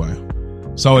affect who I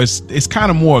am. So it's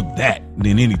kind of more of that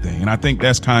than anything. And I think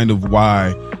that's kind of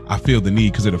why I feel the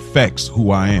need, because it affects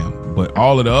who I am. But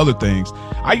all of the other things,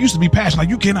 I used to be passionate. Like,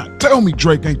 you cannot tell me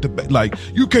Drake ain't the best. Like,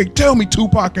 you can't tell me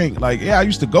Tupac ain't. Like, yeah, I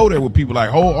used to go there with people like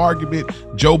whole argument,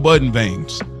 Joe Budden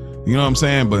veins. You know what I'm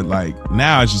saying? But like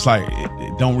now it's just like,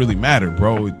 it don't really matter,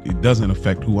 bro. It doesn't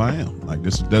affect who I am. Like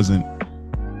this doesn't.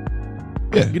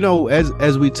 Yeah. You know,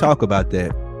 as we talk about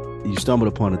that, you stumbled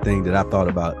upon a thing that I thought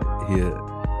about here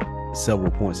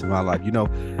several points in my life. You know,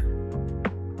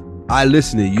 I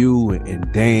listen to you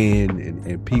and Dan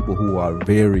and people who are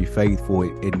very faithful,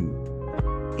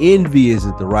 and envy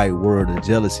isn't the right word, or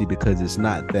jealousy, because it's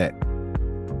not that.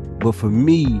 But for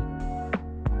me,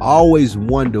 I always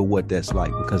wonder what that's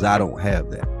like, because I don't have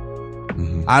that.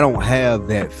 Mm-hmm. I don't have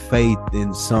that faith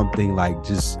in something like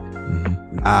just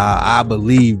I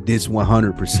believe this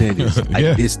 100% is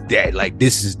like this, that, like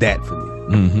this is that for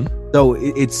me. Mm-hmm. So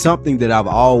it's something that I've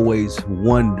always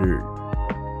wondered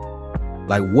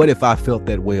Like, what if I felt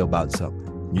that way about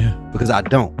something? Yeah. Because I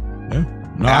don't. Yeah.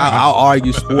 No, I'll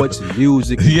argue sports and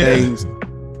music and Yeah. things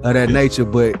of that nature,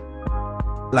 but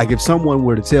like if someone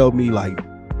were to tell me like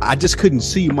I just couldn't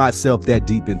see myself that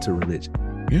deep into religion,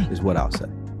 is what I'll say.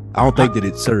 I don't think that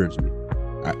it serves me.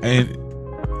 And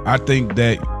I think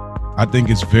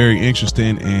it's very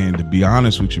interesting. And to be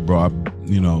honest with you, bro,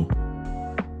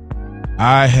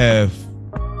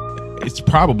 it's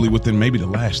probably within maybe the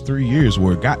last 3 years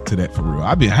where it got to that for real.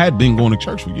 I had been going to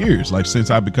church for years, like since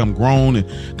I've become grown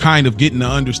and kind of getting the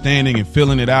understanding and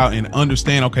feeling it out and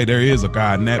understand, okay, there is a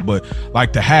God in that, but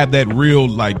like to have that real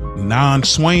like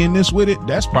non-swayingness with it,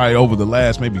 that's probably over the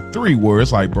last maybe 3 where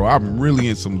it's like, bro, I'm really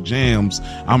in some jams.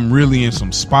 I'm really in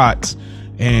some spots.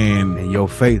 And your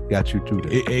faith got you through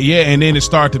that. Yeah, and then it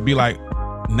started to be like,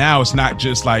 now it's not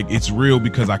just like it's real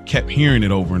because I kept hearing it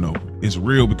over and over. It's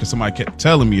real because somebody kept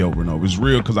telling me over and over. It's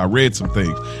real because I read some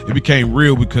things. It became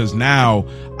real because now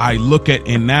I look at,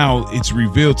 and now it's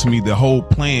revealed to me the whole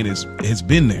plan has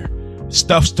been there.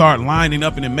 Stuff start lining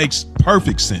up and it makes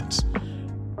perfect sense.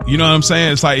 You know what I'm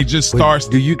saying? It's like it just starts.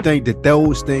 Do you think that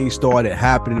those things started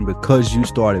happening because you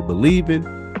started believing?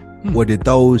 Or did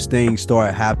those things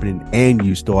start happening and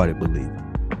you started believing?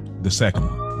 The second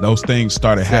one. Those things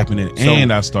started happening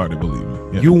and I started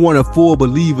believing. Yeah. You weren't a full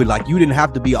believer. Like you didn't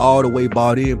have to be all the way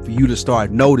bought in for you to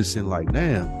start noticing like,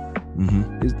 damn,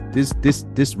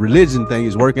 this religion thing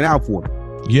is working out for me.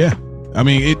 Yeah. I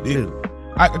mean, you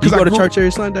go to church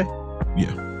every Sunday?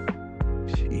 Yeah.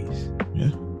 Jeez. Yeah.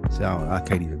 So I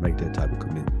can't even make that type of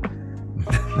commitment.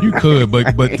 You could,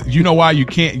 but you know why you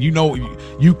can't? You know,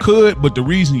 you could, but the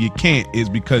reason you can't is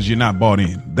because you're not bought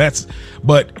in.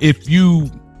 But if you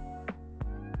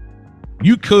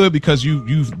could, because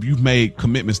you've made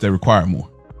commitments that require more.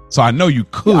 So I know you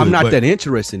could. I'm not that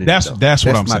interested in that's it. That's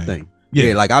what I'm my saying. Thing.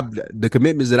 Yeah, like the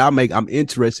commitments that I make, I'm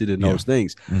interested in those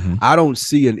things. Mm-hmm. I don't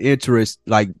see an interest,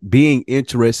 like being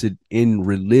interested in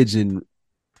religion.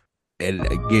 And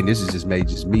again, this is just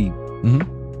me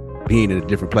being in a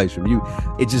different place from you.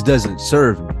 It just doesn't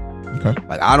serve me. Okay.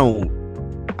 Like I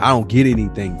don't get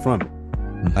anything from it.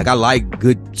 Mm-hmm. Like I like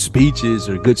good speeches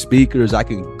or good speakers. I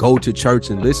can go to church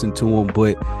and listen to them,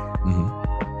 but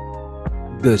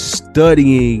the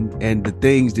studying and the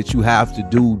things that you have to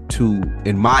do to,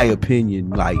 in my opinion,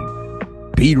 like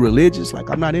be religious, like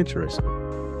I'm not interested.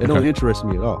 It don't interest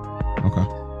me at all. Okay.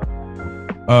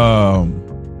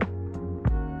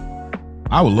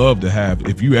 I would love to have,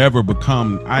 if you ever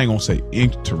become, I ain't gonna say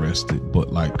interested,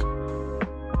 but like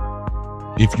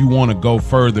if you want to go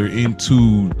further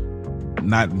into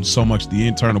not so much the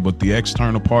internal but the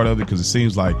external part of it, because it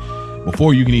seems like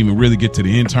before you can even really get to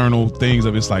the internal things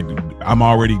of it, it's like I'm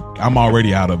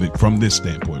already out of it from this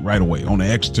standpoint right away. On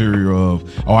the exterior of,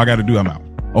 oh, I gotta do, I'm out.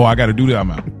 Oh, I gotta do that,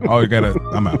 I'm out. Oh,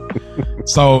 I'm out.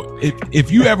 So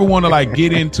if you ever want to like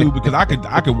get into, because I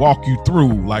could walk you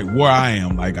through like where I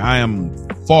am. Like I am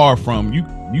far from you.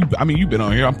 I mean, you've been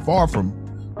on here. I'm far from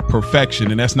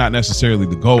perfection, and that's not necessarily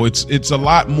the goal. It's a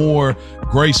lot more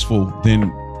graceful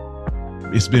than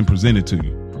it's been presented to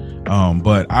you.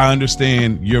 But I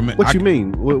understand your. What you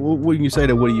mean? When you say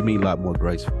that, what do you mean a lot more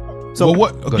graceful? So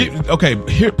well,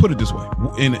 here, put it this way.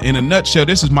 In a nutshell,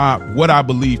 this is what I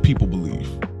believe people believe.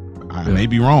 I may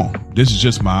be wrong. This is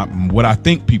just what I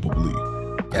think people believe.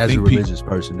 As a religious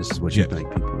person, this is what you think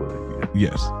people believe.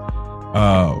 Yes.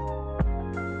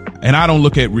 And I don't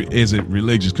look at is it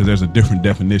religious because there's a different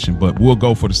definition, but we'll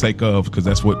go for the sake of, because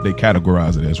that's what they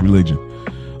categorize it as, religion.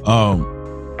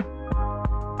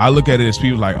 I look at it as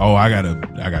people like, oh, I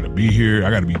gotta be here. I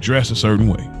gotta be dressed a certain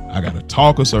way. I gotta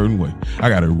talk a certain way. I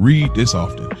gotta read this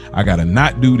often. I gotta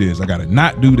not do this. I gotta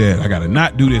not do that. I gotta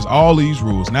not do this. All these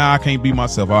rules. Now I can't be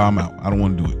myself. Oh, I'm out. I don't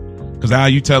want to do it. Because now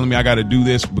you telling me I gotta do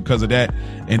this because of that.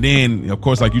 And then, of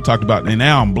course, like you talked about, and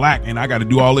now I'm black and I gotta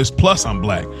do all this. Plus I'm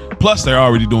black. Plus they're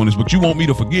already doing this. But you want me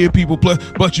to forgive people.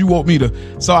 But you want me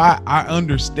to. So I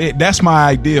understand. That's my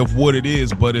idea of what it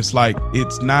is. But it's like,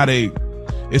 it's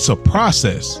a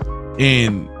process.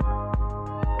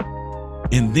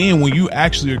 And then when you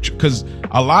actually, because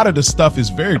a lot of the stuff is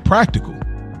very practical,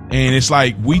 and it's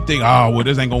like we think, oh, well,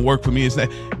 this ain't gonna work for me. It's that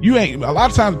you ain't. A lot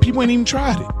of times people ain't even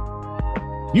tried it.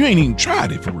 You ain't even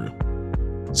tried it for real.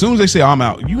 As soon as they say, oh, I'm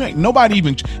out, you ain't. Nobody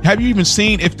even. Have you even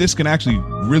seen if this can actually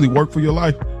really work for your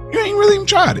life? You ain't really even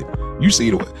tried it. You see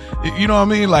you know what I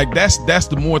mean? Like that's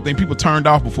the more thing. People turned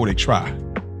off before they try,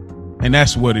 and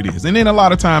that's what it is. And then a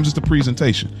lot of times it's the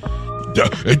presentation.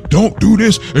 Don't do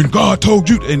this, and God told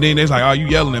you, and then it's like, oh, you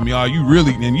yelling at me, oh, you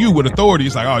really, and you with authority,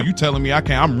 it's like, oh, you telling me I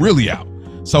can't, I'm really out.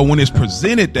 So when it's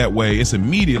presented that way, it's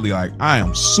immediately like, I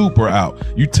am super out.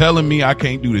 You telling me I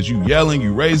can't do this. You yelling,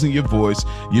 you raising your voice,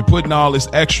 you putting all this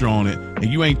extra on it, and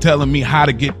you ain't telling me how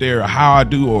to get there or how I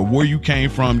do or where you came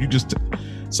from. You just,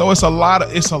 so it's a lot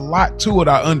to it.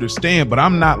 I understand, but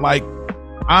I'm not like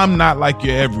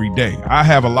you every day. I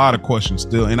have a lot of questions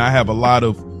still, and I have a lot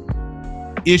of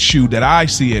issue that I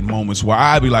see at moments where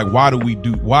I be like, why it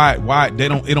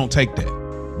don't take that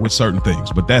with certain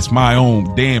things. But that's my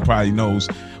own. Dan probably knows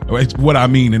what I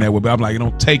mean in that way, but I'm like, it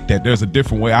don't take that. There's a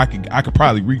different way I could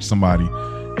probably reach somebody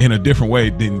in a different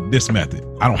way than this method.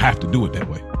 I don't have to do it that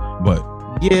way. But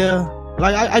yeah,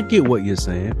 like I get what you're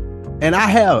saying, and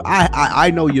I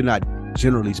know you're not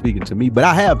generally speaking to me, but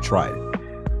I have tried it.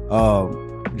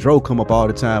 Dro come up all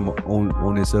the time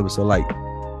on this episode, like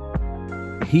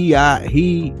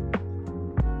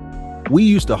we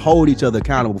used to hold each other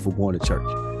accountable for going to church.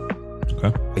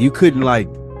 Okay. You couldn't like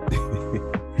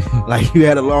you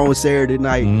had a long Saturday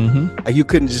night. Like you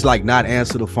couldn't just like not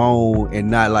answer the phone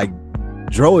and not like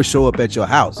Dro would show up at your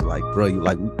house. Like, bro, you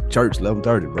like church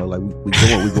 11:30, bro. Like we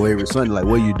go every Sunday. Like,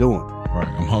 what are you doing? Right,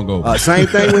 I'm hungover. Same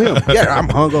thing with him. Yeah, I'm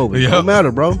hungover. Yep. Don't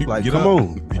matter, bro. Like, come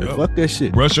on. Yep. Like, fuck that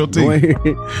shit. Brush your teeth.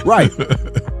 Right.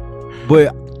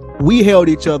 But we held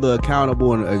each other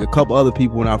accountable, and a couple other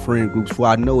people in our friend groups for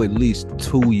I know at least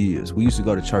 2 years. We used to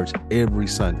go to church every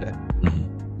Sunday.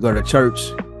 Go to church,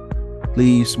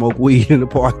 leave, smoke weed in the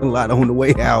parking lot on the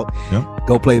way out. Yep.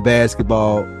 Go play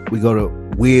basketball. We go to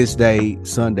Wednesday,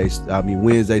 Sunday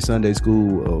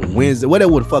school. Wednesday,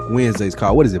 whatever the fuck Wednesday's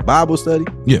called. What is it? Bible study?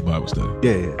 Yeah, Bible study.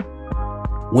 Yeah.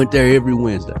 Went there every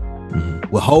Wednesday.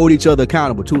 We'll hold each other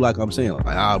accountable too, like I'm saying.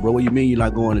 Like, bro, what you mean you're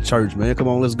not going to church, man? Come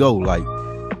on, let's go. Like,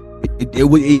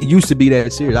 it used to be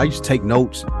that serious. I used to take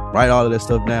notes, write all of that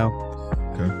stuff down.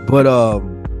 Okay. But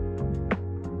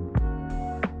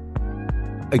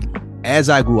as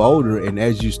I grew older and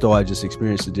as you start just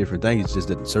experiencing different things, it just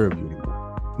didn't serve you anymore.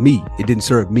 It didn't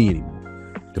serve me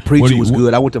anymore. The preacher was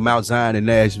good. I went to Mount Zion in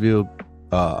Nashville.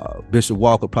 Bishop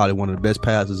Walker, probably one of the best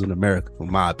pastors in America,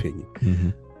 from my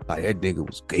opinion. Like, that nigga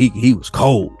was he was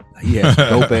cold. Like, he had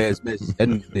some dope ass message. That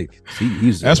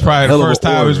nigga, that's probably the first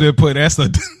time it's been put.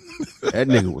 That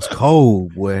nigga was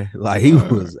cold, boy. Like he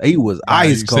was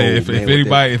ice cold. If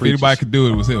anybody could do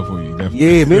it, it was him for you. Definitely.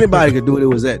 Yeah, if anybody could do it, it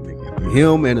was that nigga.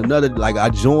 Him and another. Like I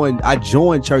joined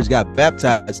church, got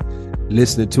baptized,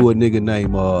 listening to a nigga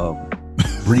named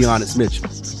Breonna Mitchell.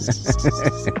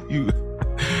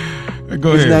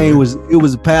 Go ahead. His name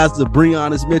was Pastor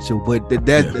Breonna Mitchell, but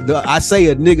I say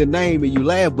a nigga name and you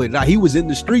laugh, but he was in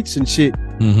the streets and shit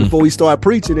before he started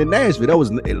preaching in Nashville. That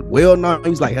was well known. He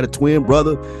was like had a twin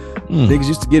brother. Niggas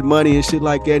used to get money and shit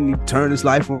like that, and he turned his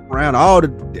life around. All the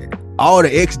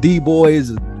XD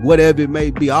boys, whatever it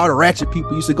may be, all the ratchet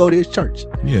people used to go to his church.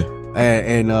 Yeah,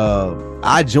 and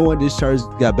I joined this church,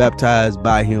 got baptized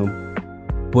by him.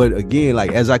 But again,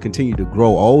 like as I continued to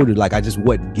grow older, like I just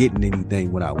wasn't getting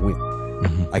anything when I went.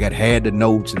 Like I'd had the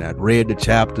notes and I'd read the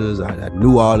chapters. I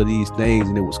knew all of these things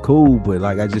and it was cool. But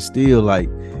like I just still like,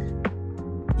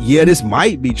 yeah, this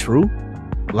might be true.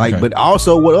 Like, but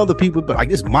also what other people, but like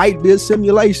this might be a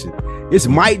simulation. This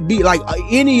might be like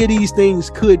any of these things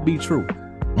could be true.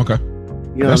 Okay,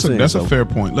 you know that's a fair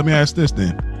point. Let me ask this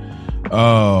then.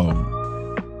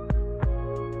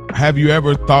 Have you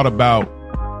ever thought about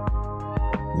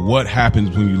what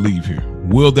happens when you leave here?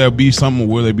 Will there be something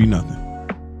or will there be nothing?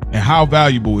 And how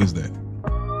valuable is that?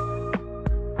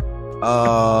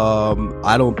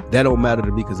 That don't matter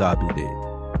to me because I'll be dead.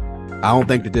 I don't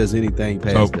think that there's anything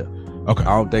past death. Okay. I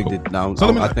don't think that.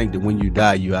 I think that when you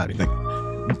die, you out of here.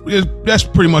 That's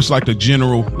pretty much like the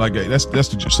general. Like that's the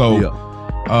so. Yeah.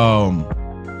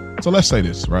 So let's say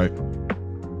this, right?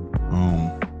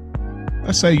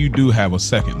 Let's say you do have a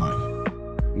second life.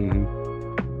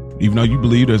 Even though you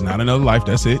believe there's not another life,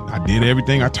 that's it. I did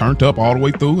everything. I turned up all the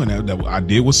way through, and that I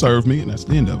did what served me, and that's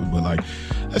the end of it. But like,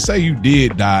 let's say you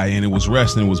did die, and it was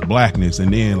rest, and it was blackness,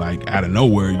 and then like out of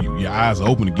nowhere, your eyes are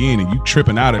open again, and you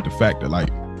tripping out at the fact that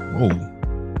like, whoa,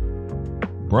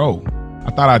 bro,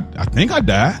 I think I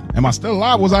died. Am I still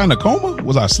alive? Was I in a coma?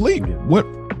 Was I asleep? What?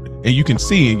 And you can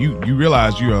see, and you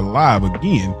realize you're alive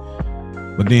again,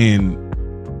 but then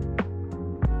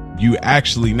you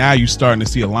actually, now you're starting to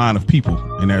see a line of people,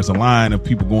 and there's a line of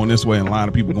people going this way and a line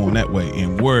of people going that way,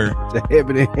 and where the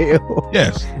heaven and hell.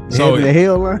 Yes. So heaven and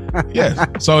hell line. Yes.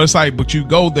 So it's like, but you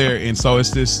go there, and so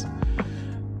it's this,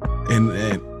 and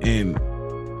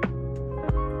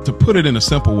to put it in a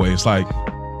simple way, it's like,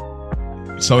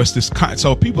 so it's this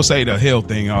so people say the hell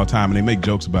thing all the time, and they make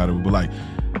jokes about it, but like,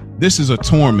 this is a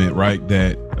torment, right?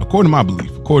 That according to my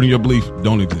belief, according to your belief,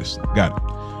 don't exist. Got it.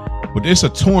 But it's a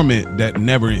torment that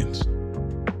never ends.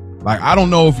 Like, I don't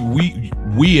know if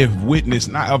we have witnessed,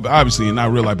 not obviously in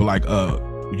not real life, but like,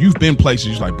 you've been places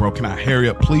you're like, bro, can I hurry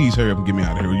up? Please hurry up and get me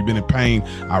out of here. You've been in pain.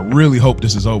 I really hope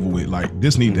this is over with. Like,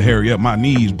 this need to hurry up. My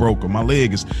knee's broke or my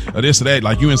leg is or this or that.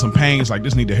 Like, you in some pain. It's like,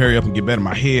 this need to hurry up and get better.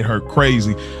 My head hurt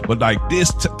crazy. But like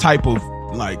this type of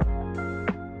like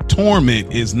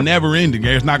torment is never ending.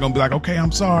 It's not gonna be like, okay,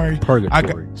 I'm sorry.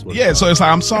 Purgatory. So it's like,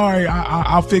 I'm sorry.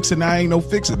 I'll fix it now. Ain't no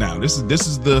fix it now. This is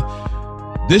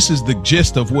the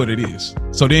gist of what it is.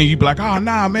 So then you be like, oh,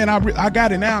 nah, man, I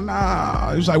got it now.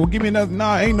 Nah. It's like, well, give me another.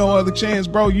 Nah, ain't no other chance,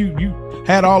 bro. You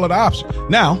had all of the options.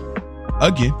 Now,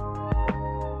 again,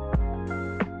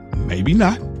 maybe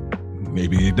not.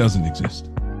 Maybe it doesn't exist.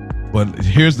 But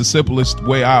here's the simplest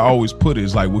way I always put it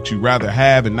is like, would you rather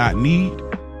have and not need,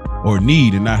 or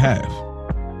need and not have?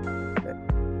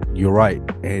 You're right.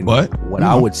 And what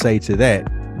I would say to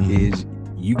that is,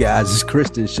 you guys as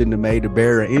Christians shouldn't have made the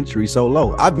barrier of entry so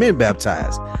low. I've been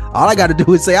baptized. All I got to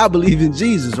do is say I believe in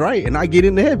Jesus, right? And I get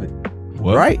into heaven,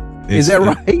 right? Is that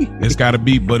right? It's got to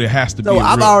be, but it has to be. So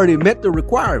I've already met the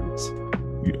requirements,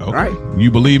 right?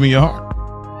 You believe in your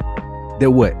heart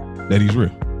that what? That he's real.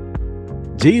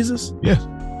 Jesus? Yes.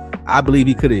 I believe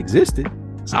he could have existed.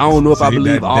 I don't know if I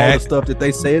believe all the stuff that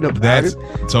they said about it.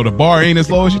 So the bar ain't as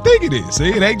low as you think it is. See,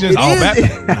 it ain't just all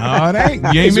bad. No, it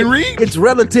ain't. You ain't been reading. It's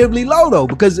relatively low though,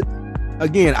 because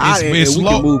again, we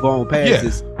can move on past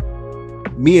this.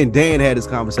 Me and Dan had this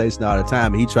conversation all the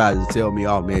time, and he tries to tell me,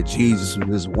 "Oh man, Jesus was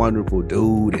this wonderful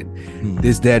dude, and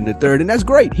this, that, and the third," and that's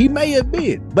great. He may have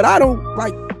been, but I don't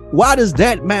like. Why does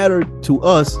that matter to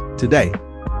us today?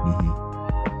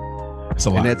 It's a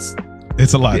lot. And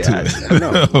it's a lot to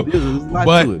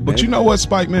it. But you know what,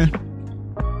 Spike, man?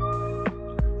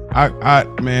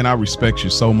 I respect you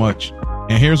so much.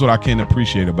 And here's what I can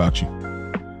appreciate about you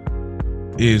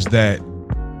is that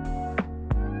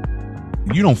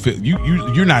you don't feel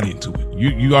you're not into it.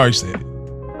 You already said it.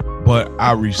 But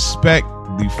I respect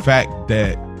the fact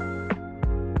that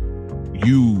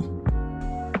you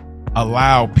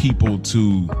allow people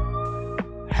to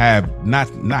have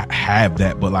not have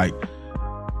that, but like,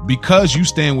 because you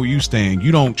stand where you stand,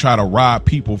 you don't try to rob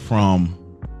people from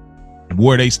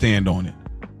where they stand on it.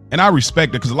 And I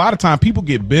respect it, because a lot of times people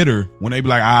get bitter when they be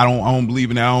like, I don't believe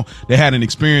in that. They had an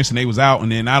experience and they was out,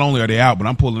 and then not only are they out, but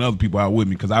I'm pulling other people out with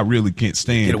me because I really can't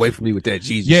stand. Get away from me with that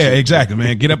Jesus. Yeah, shit. Exactly,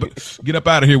 man. Get up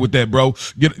out of here with that, bro.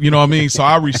 You know what I mean? So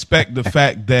I respect the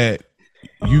fact that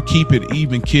you keep it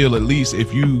even keel, at least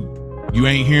if you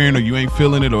ain't hearing or you ain't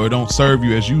feeling it or it don't serve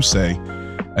you as you say.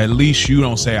 At least you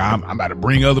don't say I'm about to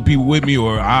bring other people with me,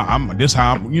 or I'm this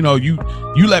how I'm, you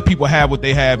let people have what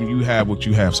they have and you have what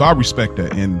you have. So I respect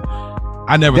that. And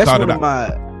I never thought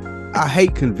about I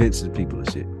hate convincing people of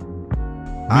shit.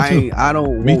 I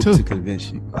don't want to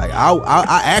convince you. Like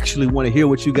I actually want to hear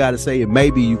what you got to say, and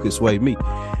maybe you can sway me.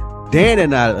 Dan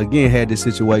and I again had this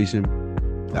situation.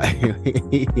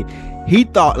 He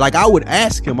thought, like, I would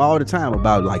ask him all the time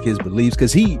about like his beliefs,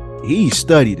 because he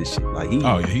studied this shit. Like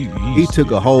he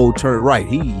took a whole turn right.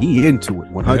 He into it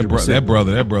 100%.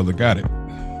 That brother got it.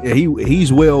 Yeah,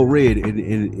 he's well read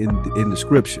in the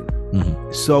scripture.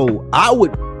 Mm-hmm. So I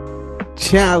would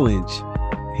challenge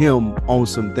him on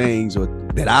some things or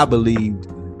that I believed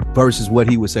versus what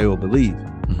he would say or believe.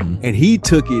 Mm-hmm. And he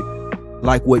took it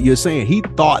like what you're saying. He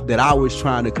thought that I was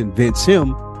trying to convince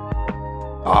him,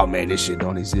 oh man, this shit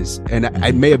don't exist. And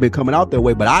I may have been coming out that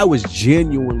way, but I was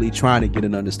genuinely trying to get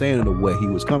an understanding of where he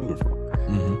was coming from.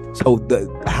 Mm-hmm.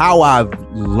 So how I've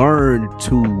learned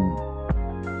to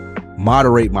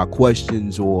moderate my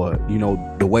questions, or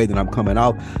the way that I'm coming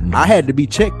out, I had to be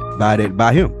checked by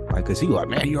him, like, because he was like,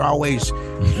 man, you always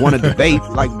want to debate.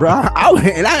 Like, bro,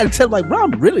 and I had to tell him, like, bro,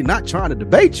 I'm really not trying to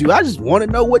debate you. I just want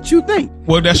to know what you think.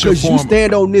 Well, that's because your form. You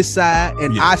stand on this side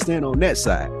and I stand on that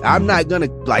side. I'm not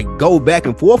gonna like go back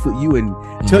and forth with you and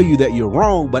tell you that you're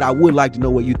wrong, but I would like to know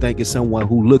what you think as someone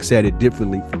who looks at it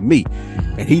differently from me.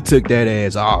 And he took that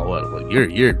as, oh, well,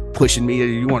 you're pushing me.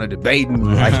 You want to debate?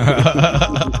 And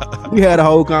like, we had a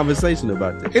whole conversation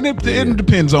about that. And it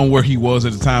depends on where he was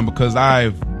at the time, because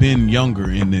I've been younger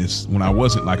in this when I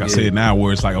wasn't, like I said now,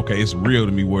 where it's like, okay, it's real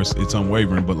to me, where it's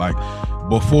unwavering. But like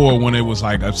before, when it was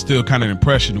like, I'm still kind of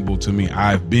impressionable to me,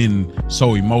 I've been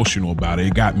so emotional about it.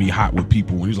 It got me hot with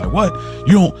people when he's like, what?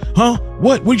 You don't, huh?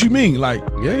 What you mean? Like,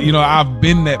 I've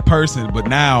been that person, but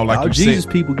now, like, you Jesus,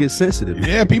 said, people get sensitive.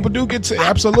 Yeah, people do get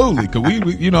absolutely, because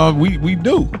we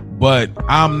do. But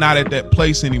I'm not at that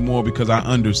place anymore, because I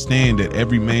understand that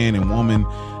every man and woman,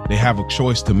 they have a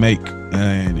choice to make,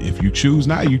 and if you choose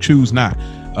not, you choose not.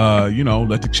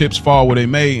 Let the chips fall where they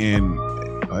may, and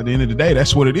at the end of the day,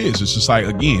 that's what it is. It's just like,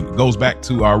 again, it goes back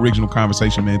to our original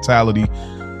conversation mentality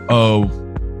of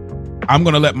I'm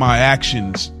going to let my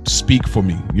actions speak for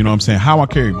me. You know what I'm saying? How I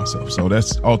carry myself. So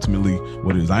that's ultimately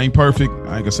what it is. I ain't perfect.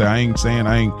 I ain't gonna say I ain't saying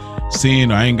I ain't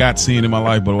seeing, or I ain't got seeing in my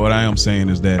life. But what I am saying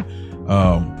is that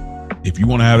if you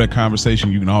want to have that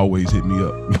conversation, you can always hit me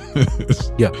up.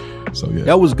 Yeah. So yeah,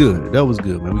 that was good. That was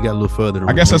good, man. We got a little further.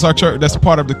 I guess that's our church. That's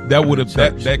part of the that would have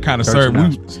that kind of served.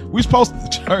 We supposed to the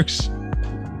church.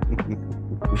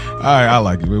 All right, I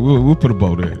like it. We'll put a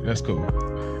bow there. That's cool.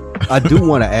 I do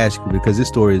want to ask you, because this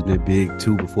story has been big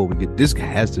too. Before we get this,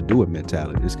 has to do with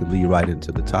mentality. This could lead right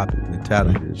into the topic,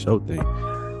 mentality, the show thing.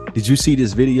 Did you see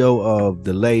this video of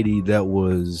the lady that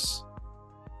was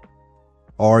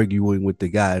arguing with the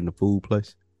guy in the food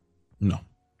place? No.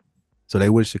 So they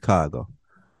went to Chicago,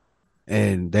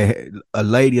 and a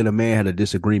lady and a man had a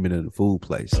disagreement in the food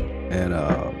place, and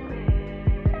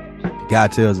the guy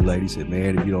tells the lady, he said,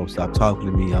 "Man, if you don't stop talking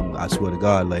to me, I swear to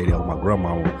God, lady, on my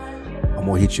grandma, I'm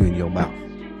gonna hit you in your mouth."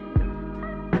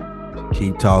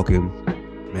 Keep talking,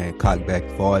 man. Cocked back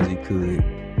as far as he could,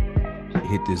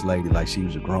 hit this lady like she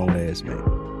was a grown ass man.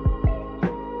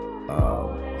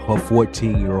 Her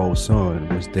 14-year-old son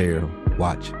was there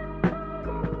watching.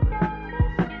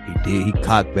 He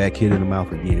cocked back, hit in the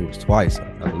mouth again. It was twice,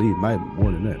 I believe. It might have been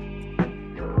more than that.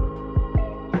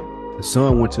 The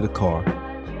son went to the car,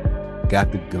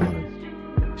 got the gun,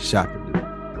 shot the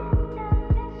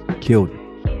dude, killed him.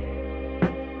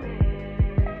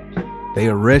 They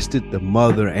arrested the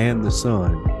mother and the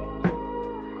son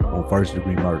on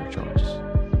first-degree murder charges.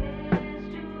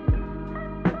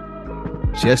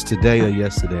 Just today or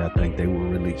yesterday, I think they were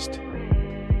released,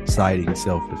 citing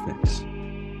self-defense.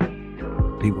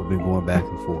 People have been going back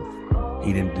and forth.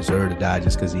 He didn't deserve to die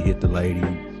just because he hit the lady,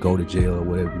 go to jail or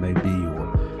whatever it may be,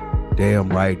 or damn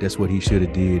right, that's what he should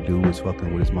have did, dude was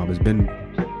fucking with his mom. There's been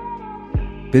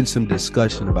some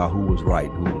discussion about who was right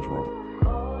and who was wrong.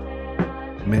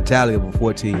 The mentality of a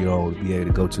 14-year-old to be able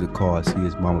to go to the car, see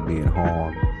his mama being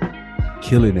harmed,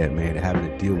 killing that man and having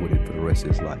to deal with it for the rest of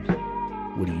his life.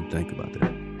 What do you think about that?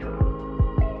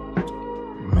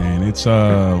 Man, it's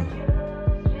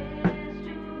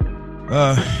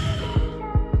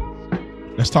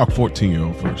let's talk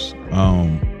 14-year-old first.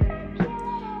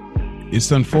 It's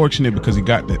unfortunate because he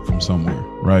got that from somewhere,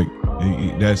 right?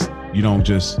 You don't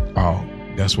just,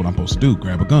 that's what I'm supposed to do,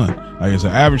 grab a gun. Like, as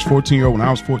an average 14-year-old, when I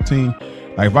was 14,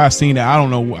 like, if I seen that, I don't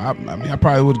know, I mean, I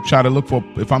probably would try to look for,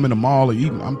 if I'm in the mall or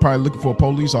eating, I'm probably looking for a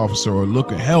police officer or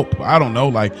look at help. I don't know.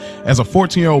 Like, as a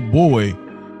 14-year-old boy,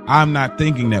 I'm not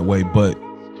thinking that way. But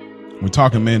we're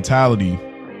talking mentality.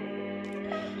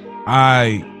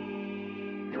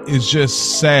 It's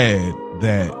just sad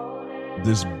that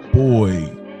this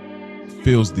boy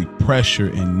feels the pressure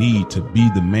and need to be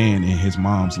the man in his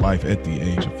mom's life at the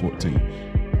age of 14.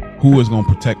 Who is going to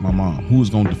protect my mom? Who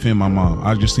is going to defend my mom?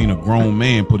 I just seen a grown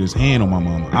man put his hand on my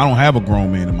mom. I don't have a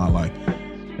grown man in my life.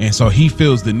 And so he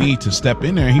feels the need to step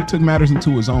in there, and he took matters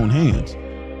into his own hands.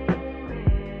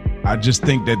 I just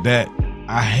think that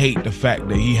I hate the fact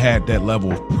that he had that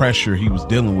level of pressure he was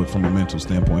dealing with from a mental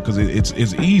standpoint, because it's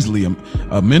easily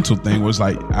a mental thing where it's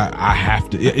like, I have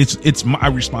to, it's my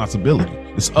responsibility.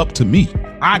 It's up to me.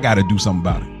 I got to do something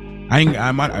about it.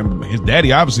 His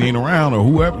daddy obviously ain't around or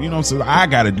whoever, so I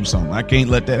got to do something. I can't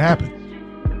let that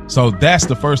happen. So that's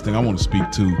the first thing I want to speak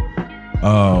to.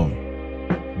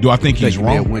 Do I think he's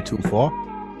wrong? Went too far?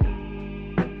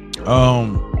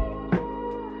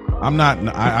 I'm not,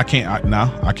 I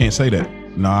can't say that.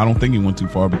 No, I don't think he went too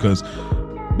far, because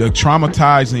the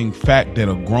traumatizing fact that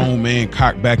a grown man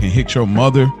cocked back and hit your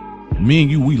mother, me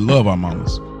and you, we love our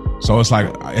mamas. So it's like,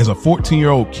 as a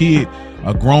 14-year-old kid,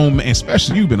 a grown man,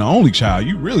 especially you been the only child,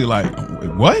 you really like,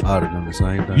 what? I'd have done the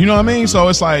same thing. You know what I mean? So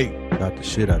it's like, got the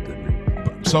shit out there,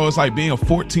 man. So it's like being a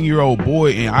 14-year-old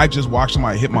boy, and I just watched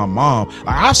somebody hit my mom.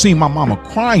 Like, I've seen my mama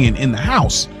crying in the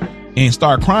house and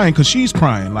start crying because she's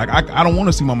crying. Like, I don't want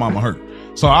to see my mama hurt.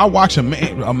 So I watch a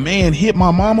man hit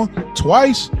my mama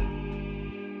twice.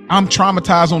 I'm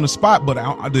traumatized on the spot, but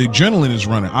the adrenaline is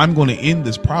running. I'm going to end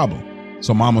this problem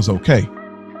so mama's okay.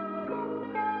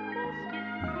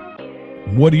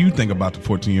 What do you think about the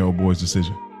 14-year-old boy's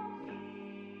decision?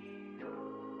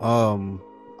 I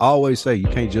always say you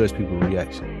can't judge people's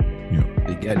reaction. Yeah.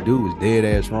 That dude was dead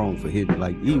ass wrong for hitting.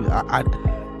 Like, even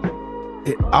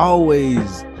it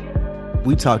always,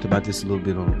 we talked about this a little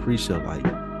bit on the pre-show, like,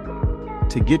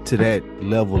 to get to that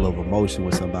level of emotion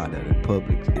with somebody in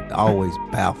public, it always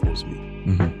baffles me.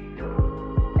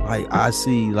 Mm-hmm. Like, I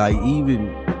see, like, even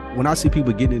when I see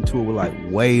people getting into it with like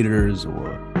waiters,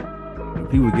 or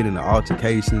people getting into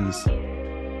altercations,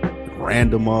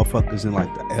 random motherfuckers in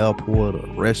like the airport or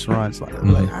restaurants, like, mm-hmm.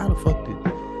 like, how the fuck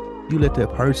did you let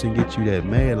that person get you that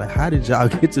mad? Like, how did y'all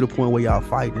get to the point where y'all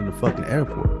fighting in the fucking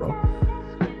airport, bro?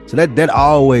 So that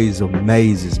always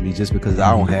amazes me, just because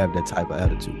I don't have that type of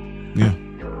attitude. Yeah.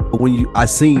 But when I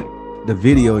seen the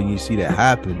video and you see that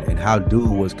happen and how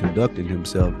dude was conducting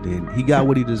himself, then he got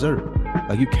what he deserved.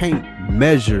 Like, you can't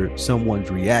measure someone's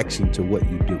reaction to what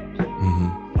you do.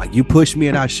 Mm-hmm. Like, you push me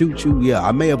and I shoot you. Yeah,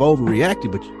 I may have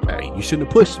overreacted, but you shouldn't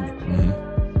have pushed me. Mm-hmm.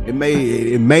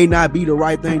 It may not be the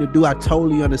right thing to do. I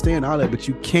totally understand all that, but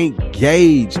you can't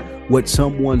gauge what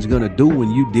someone's gonna do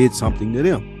when you did something to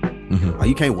them. Mm-hmm. Like,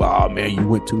 you can't, well, oh man, you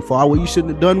went too far. Well, you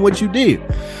shouldn't have done what you did.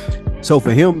 So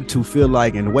for him to feel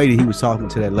like, and the way that he was talking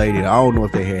to that lady, I don't know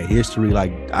if they had history.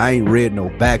 Like, I ain't read no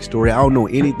backstory. I don't know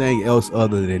anything else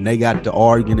other than they got to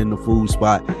arguing in the food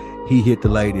spot. He hit the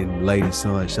lady and the lady's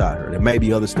son shot her. There may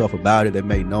be other stuff about it. They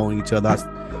may know each other,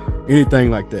 anything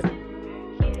like that.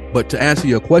 But to answer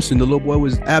your question, the little boy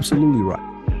was absolutely right.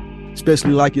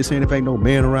 Especially like you're saying, if ain't no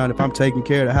man around, if I'm taking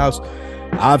care of the house,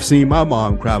 I've seen my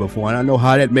mom cry before, and I know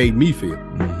how that made me feel.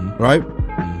 Mm-hmm. Right?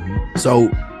 Mm-hmm.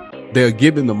 So they're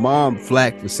giving the mom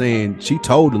flack for saying she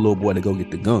told the little boy to go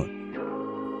get the gun.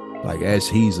 Like, as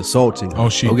he's assaulting her. Oh,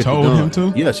 she told him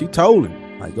to? Yeah, she told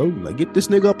him. Like, go, like, get this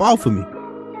nigga up off of me.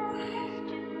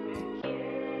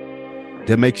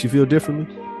 That makes you feel differently?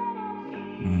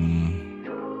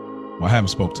 Well, I haven't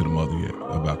spoke to the mother yet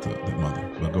about the mother,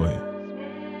 but go ahead.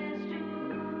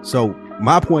 So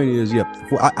my point is,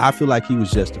 I feel like he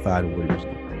was justified in what he was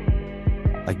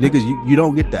doing. Like, niggas, you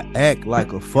don't get to act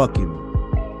like a fucking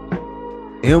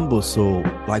imbecile,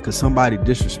 like if somebody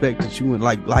disrespected you, and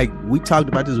like we talked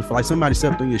about this before, like somebody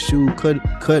stepped on your shoe,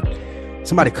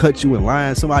 somebody cut you in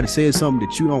line, somebody said something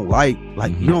that you don't like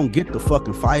Mm-hmm. you don't get to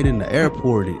fucking fight in the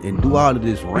airport and do all of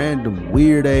this random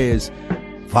weird ass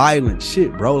violent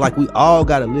shit, bro. Like, we all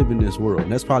gotta live in this world,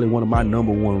 and that's probably one of my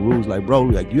number one rules. Like, bro,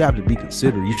 like, you have to be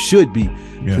considerate. You should be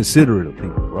considerate of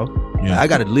people, bro. Like, I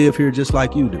gotta live here just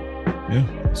like you do. Yeah.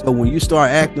 So when you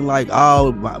start acting like,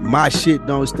 oh, my shit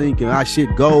don't stink and my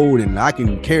shit gold and I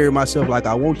can carry myself like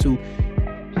I want to,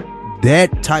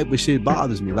 that type of shit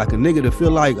bothers me. Like, a nigga to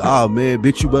feel like, oh man,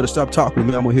 bitch, you better stop talking to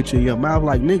me, I'm gonna hit you in your mouth.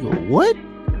 Like, nigga, what?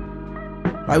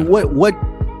 Like, what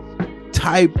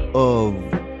type of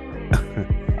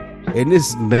and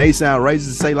this may sound racist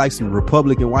to say like some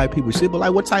Republican white people shit, but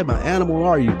like, what type of animal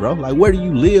are you, bro? Like, where do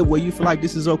you live where you feel like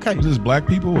this is okay? Was this black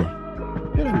people or?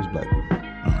 Yeah, that was black people.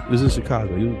 It was in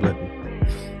Chicago. It was black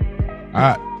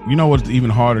people. You know what's even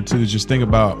harder too is just think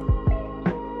about,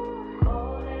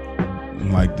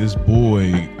 like, this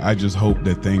boy. I just hope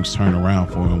that things turn around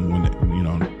for him when,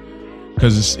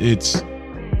 because it's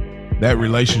that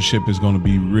relationship is going to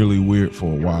be really weird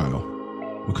for a while,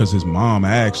 because his mom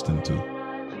asked him to.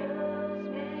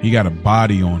 He got a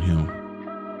body on him.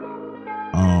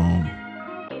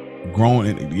 Growing,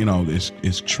 it's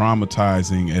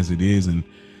traumatizing as it is, and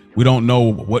we don't know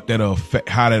what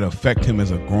how that affect him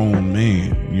as a grown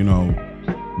man.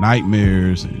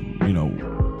 Nightmares, and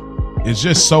it's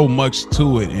just so much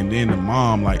to it. And then the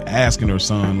mom like asking her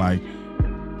son, like,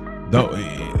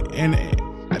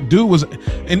 and dude was,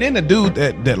 and then the dude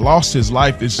that lost his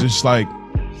life is just like,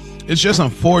 it's just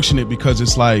unfortunate because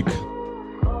it's like,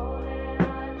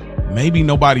 maybe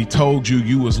nobody told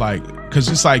you was like, because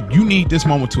it's like you need this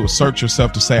moment to assert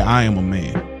yourself to say, I am a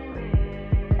man.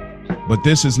 But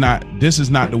this is not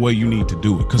the way you need to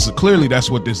do it, because clearly that's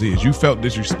what this is. You felt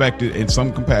disrespected in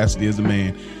some capacity as a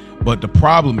man, but the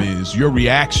problem is your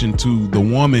reaction to the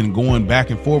woman going back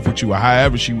and forth with you, or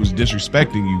however she was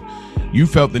disrespecting you. You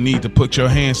felt the need to put your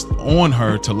hands on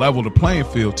her to level the playing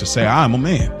field to say, I'm a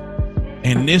man.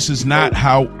 And this is not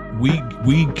how we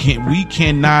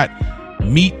cannot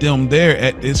meet them there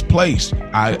at this place.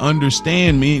 I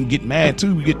understand men get mad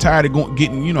too. We get tired of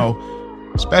getting,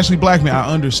 especially black men. I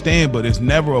understand, but it's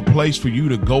never a place for you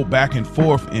to go back and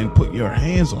forth and put your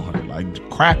hands on her, like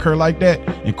crack her like that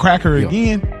and crack her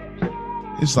again.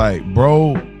 It's like,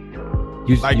 bro,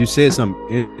 you said something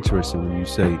interesting when you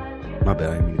say, my bad,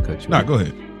 I didn't mean to cut you. Nah, go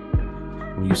ahead.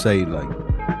 When you say like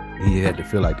he had to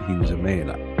feel like he was a man,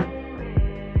 like,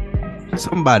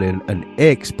 somebody, an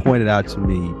ex, pointed out to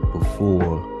me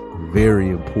before a very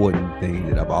important thing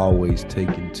that I've always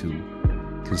taken to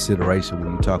consideration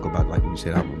when you talk about, like you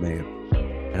said, I'm a man,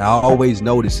 and I always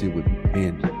notice it with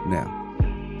men now.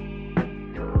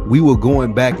 We were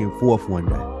going back and forth one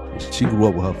day. She grew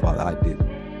up with her father, I didn't.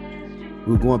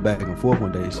 We were going back and forth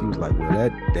one day, and she was like, well,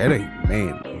 that ain't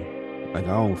manly. Like, I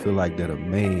don't feel like that a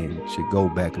man should go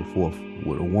back and forth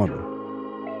with a woman.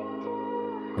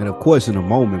 And of course, in a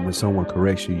moment when someone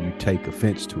corrects you, you take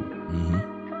offense to it. Mm-hmm.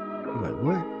 You're like,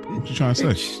 what? What you trying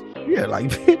to say? Yeah, like,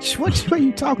 bitch, what are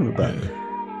you talking about? Yeah.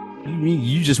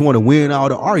 You just want to win all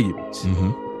the arguments.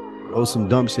 Or some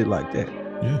dumb shit like that.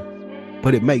 Yeah.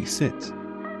 But it makes sense.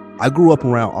 I grew up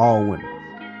around all women,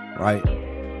 right?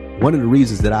 One of the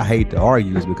reasons that I hate to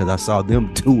argue is because I saw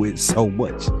them do it so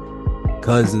much.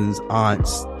 Cousins,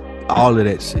 aunts, all of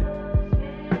that shit.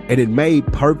 And it made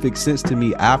perfect sense to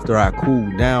me after I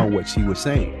cooled down what she was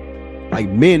saying. Like,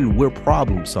 men, we're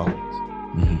problem solvers.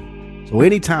 So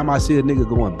anytime I see a nigga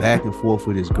going back and forth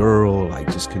with his girl,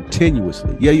 like just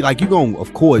continuously, yeah, like you're gonna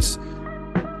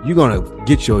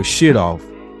get your shit off,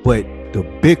 but the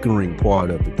bickering part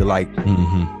of it, the like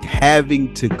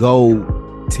having to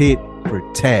go tit for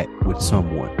tat with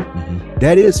someone,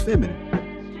 that is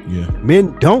feminine. Yeah.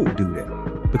 Men don't do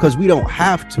that because we don't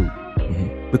have to.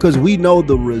 Because we know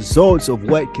the results of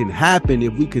what can happen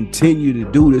if we continue to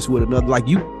do this with another. Like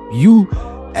you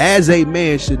as a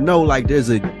man should know, like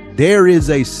there is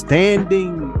a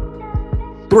standing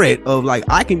threat of like,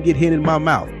 I can get hit in my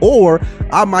mouth, or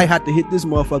I might have to hit this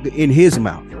motherfucker in his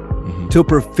mouth. To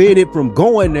prevent it from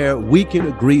going there, we can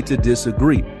agree to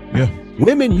disagree. Yeah.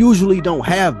 Women usually don't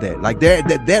have that. Like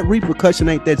that repercussion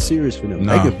ain't that serious for them.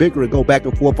 Nah. They can bicker and go back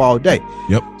and forth all day.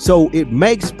 Yep. So it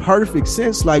makes perfect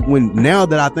sense. Like now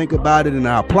that I think about it and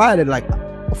I apply it, like,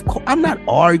 of course, I'm not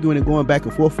arguing and going back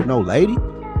and forth with no lady,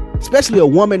 especially a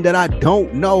woman that I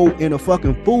don't know in a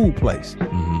fucking food place.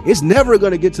 It's never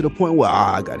gonna get to the point where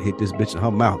I gotta hit this bitch in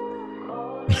her mouth.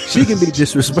 She can be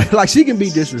disrespectful. Like, she can be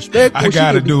disrespectful. I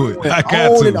gotta do it. I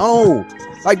got on to. And on.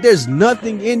 Like, there's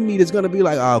nothing in me that's gonna be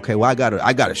like, oh, okay, well, I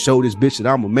gotta show this bitch that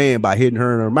I'm a man by hitting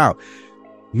her in her mouth.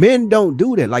 Men don't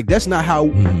do that. Like, that's not how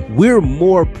we're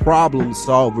more problem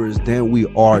solvers than we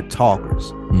are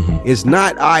talkers. It's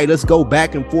not, all right, let's go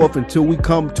back and forth until we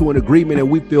come to an agreement and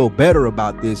we feel better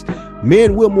about this.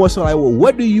 Men, we're more so like, well,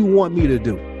 what do you want me to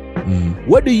do?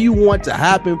 What do you want to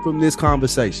happen from this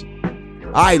conversation?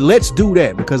 All right, let's do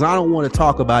that, because I don't want to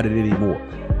talk about it anymore.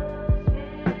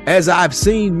 As I've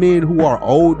seen men who are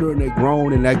older and they're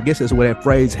grown, and I guess that's where that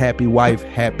phrase "happy wife,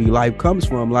 happy life" comes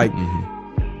from. Like,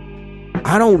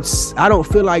 I don't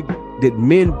feel like that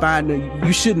men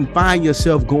you shouldn't find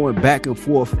yourself going back and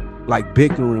forth like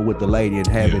bickering with the lady and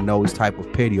having those type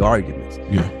of petty arguments.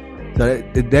 Yeah. So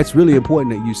that's really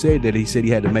important that you said that. He said he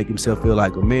had to make himself feel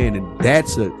like a man, and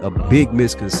that's a big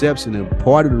misconception, and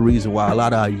part of the reason why a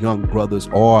lot of our young brothers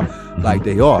are like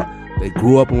they are. They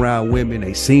grew up around women,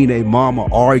 they seen their mama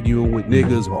arguing with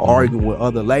niggas or arguing with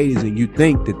other ladies, and you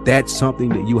think that that's something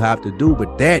that you have to do,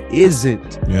 but that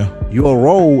isn't your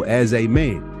role as a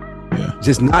man.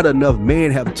 Just not enough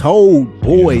men have told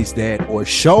boys that, or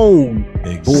shown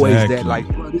boys that, like,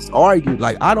 bro, this argue,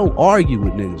 like, I don't argue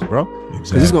with niggas, bro.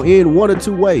 Because it's gonna end one or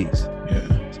two ways.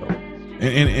 So.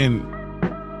 And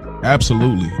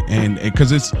absolutely, and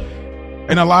because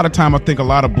and a lot of time I think a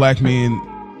lot of black men,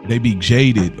 they be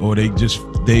jaded, or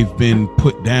they've been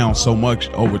put down so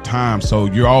much over time. So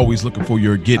you're always looking for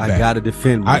your get back. I gotta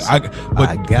defend myself.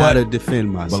 I gotta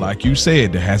defend myself. But like you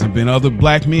said, there hasn't been other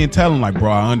black men telling, like,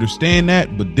 bro, I understand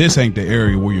that, but this ain't the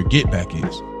area where your get back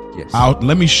is. Yes.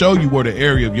 Let me show you where the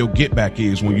area of your get back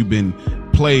is when you've been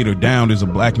played or downed as a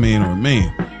black man or a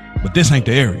man. But this ain't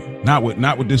the area. Not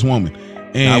with this woman.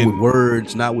 And not with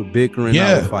words, not with bickering,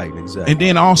 not with fighting. Exactly. And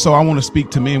then also I want to speak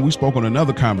to men. We spoke on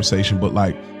another conversation, but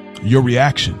like your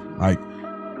reaction. Like,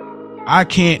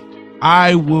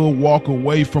 I will walk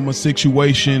away from a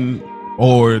situation,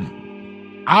 or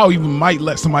I'll even might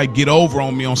let somebody get over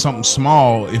on me on something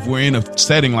small if we're in a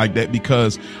setting like that,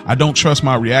 because I don't trust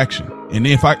my reaction. And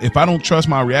if I don't trust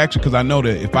my reaction, because I know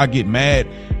that if I get mad,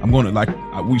 I'm going to, like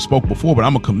we spoke before, but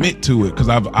I'm gonna commit to it because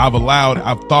I've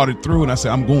thought it through, and I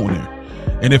said I'm going there.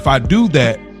 And if I do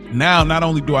that, now not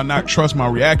only do I not trust my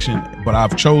reaction, but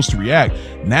I've chose to react.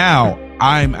 Now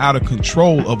I'm out of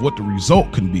control of what the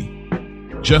result can be,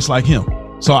 just like him.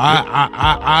 So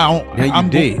I'm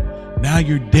dead. Now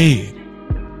you're dead.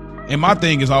 And my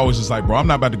thing is always just like, bro, I'm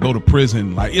not about to go to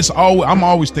prison. Like, I'm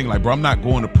always thinking like, bro, I'm not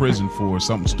going to prison for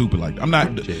something stupid like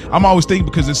that. I'm always thinking,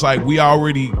 because it's like we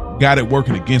already got it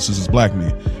working against us as black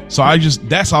men. So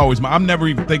that's always I'm never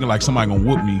even thinking like somebody gonna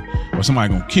whoop me or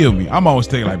somebody gonna kill me. I'm always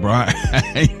thinking like, bro,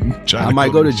 I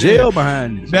might go to jail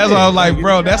behind this. That's all I'm like,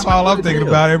 bro. That's all I'm thinking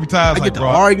about every time. I get to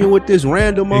arguing with this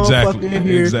random motherfucker in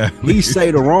here. Exactly. He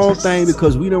say the wrong thing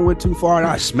because we done went too far, and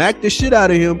I smack the shit out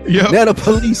of him. Yep. Now the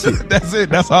police it. That's it.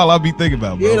 That's all I'll be thinking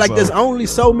about, bro. Yeah, like there's only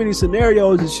so many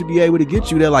scenarios that should be able to get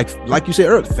you there. Like you said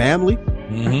earlier, family.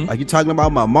 Like you're talking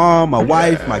about my mom, my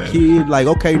wife, my kid. Like,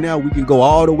 okay, now we can go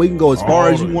as far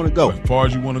as you want to go. As far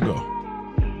as you want to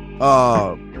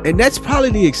go. And that's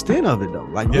probably the extent of it, though.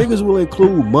 Like, niggas will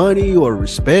include money or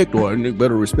respect, or nigga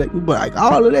better respect me, but like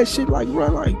all of that shit, like, bro,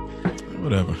 like,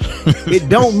 Whatever. It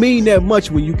don't mean that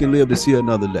much when you can live to see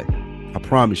another day. I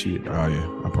promise you it don't. Oh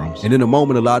yeah, I promise. And in a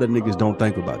moment, a lot of niggas don't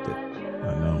think about that.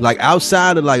 I know. Like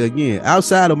outside of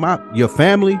outside of your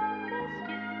family,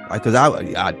 like, cause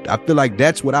I feel like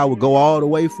that's what I would go all the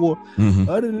way for. Mm-hmm.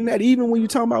 Other than that, even when you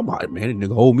talking about, man, that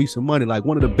nigga owe me some money. Like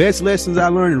one of the best lessons I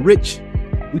learned in Rich.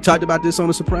 We talked about this on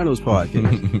the Sopranos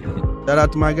podcast. Shout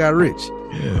out to my guy Rich.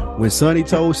 Yeah. When Sonny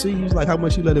told C, he was like, how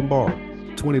much you let him borrow?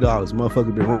 $20.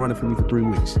 Motherfucker been running for me for 3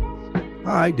 weeks.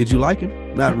 All right, did you like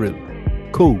him? Not really.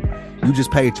 Cool. You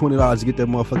just paid $20 to get that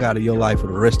motherfucker out of your life for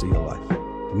the rest of your life.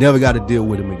 Never got to deal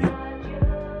with him again.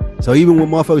 So even when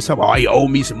motherfuckers talk about, oh, he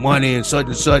owed me some money and such,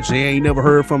 and ain't never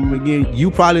heard from him again,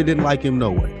 you probably didn't like him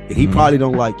no way. And he probably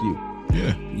don't like you.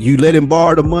 Yeah. You let him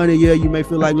borrow the money, yeah, you may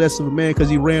feel like less of a man because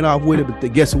he ran off with it, but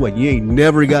guess what? You ain't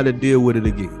never got to deal with it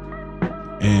again.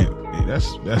 And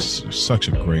that's such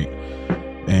a great.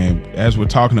 And as we're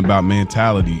talking about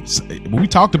mentality, we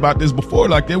talked about this before.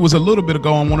 Like there was a little bit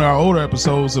ago on one of our older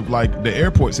episodes of like the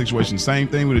airport situation, same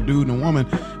thing with a dude and a woman.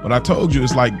 But I told you,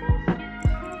 it's like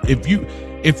if you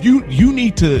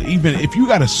need to, even if you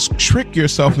got to trick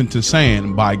yourself into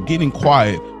saying by getting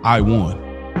quiet, I won.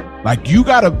 Like you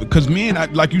gotta, because men,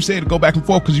 like you said, go back and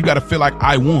forth because you got to feel like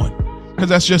I won, because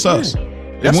that's just us.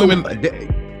 And women,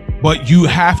 but you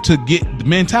have to get the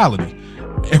mentality.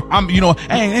 If I'm,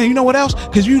 and you know what else?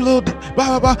 Because you little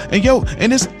blah blah blah, and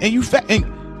and this, and you fat,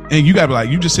 and you gotta be like,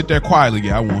 you just sit there quietly.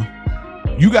 Yeah, I won.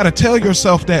 You gotta tell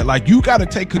yourself that, like, you gotta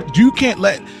you can't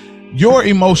let your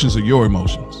emotions are your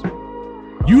emotions.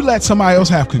 You let somebody else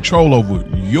have control over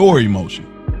your emotion.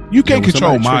 You can't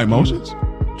control my emotions.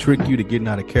 Trick you to getting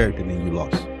out of character, then you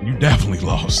lost. You definitely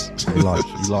lost. You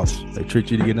lost. They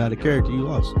tricked you to getting out of character, you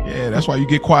lost. Yeah, that's why you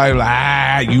get quiet,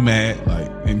 like, you mad,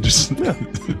 like, and just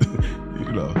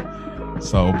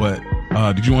So, but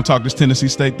did you want to talk this Tennessee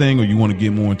State thing, or you want to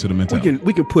get more into the mentality?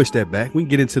 We can push that back. We can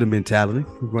get into the mentality.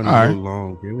 We're running a little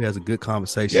long here. We had a good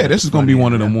conversation. Yeah, this is going to be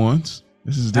one of them ones.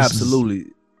 This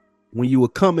absolutely. When you were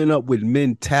coming up with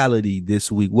mentality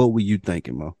this week, what were you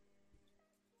thinking, Mo?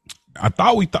 I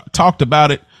thought we talked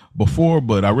about it before,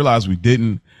 but I realized we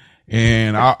didn't.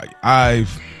 And I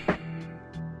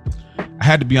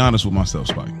had to be honest with myself,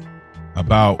 Spike,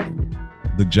 about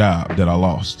the job that I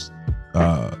lost.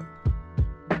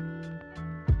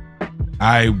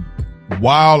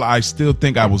 While I still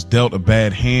think I was dealt a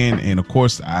bad hand, and of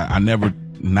course I never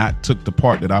not took the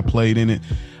part that I played in it,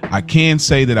 I can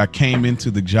say that I came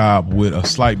into the job with a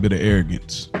slight bit of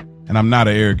arrogance. And I'm not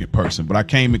an arrogant person, but I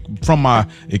came from my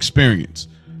experience.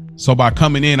 So by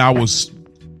coming in, I was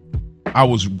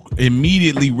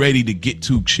immediately ready to get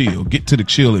to the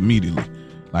chill immediately.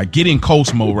 Like get in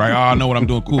coast mode, right? Oh, I know what I'm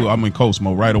doing. Cool. I'm in coast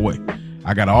mode right away.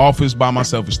 I got an office by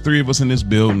myself. There's 3 of us in this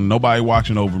building. Nobody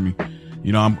watching over me.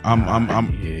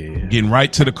 I'm getting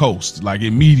right to the coast, like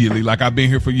immediately, like I've been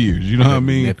here for years. You know what I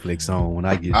mean? Netflix on when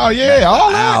I get. Oh yeah,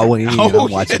 all that. I'm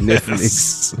watching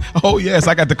Netflix. Oh yes,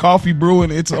 I got the coffee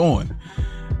brewing. It's on.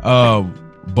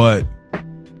 But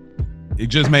it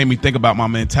just made me think about my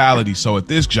mentality. So at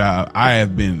this job, I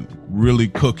have been really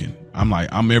cooking. I'm like,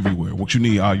 I'm everywhere. What you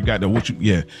need? Oh, you got that? What you?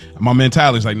 Yeah. My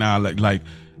mentality is like, nah, like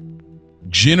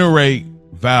generate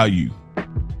value,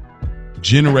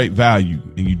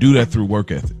 and you do that through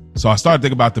work ethic. So I started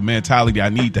thinking about the mentality I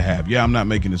need to have. Yeah, I'm not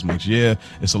making this much. Yeah,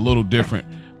 it's a little different,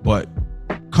 but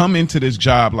come into this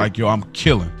job like, yo, I'm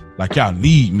killing. Like y'all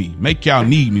need me. Make y'all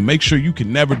need me. Make sure you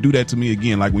can never do that to me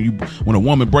again. Like when a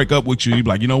woman break up with you, you be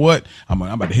like, you know what? I'm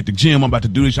about to hit the gym. I'm about to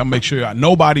do this. I'll make sure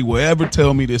nobody will ever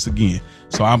tell me this again.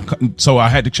 So I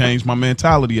had to change my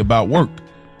mentality about work,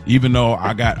 even though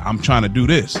I'm trying to do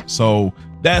this. So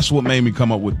that's what made me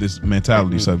come up with this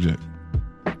mentality subject.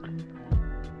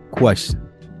 Question.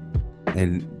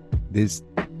 And this,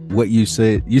 what you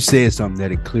said something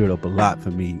that it cleared up a lot for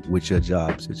me with your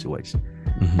job situation.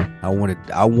 Mm-hmm.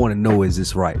 I want to know, is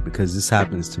this right? Because this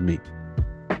happens to me.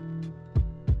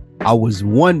 I was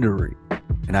wondering,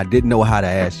 and I didn't know how to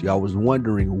ask you. I was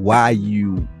wondering why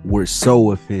you were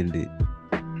so offended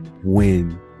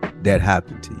when that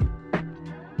happened to you.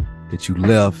 That you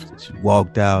left, that you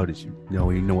walked out, that you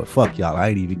know what? Fuck y'all. I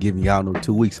ain't even giving y'all no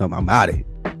 2 weeks. I'm out of here.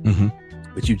 Mm-hmm.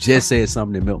 But you just said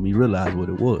something that made me realize what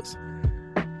it was.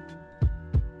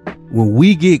 When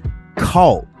we get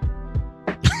caught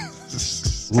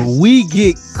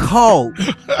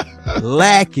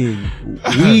lacking,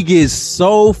 we get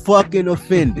so fucking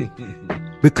offended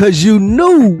because you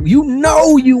know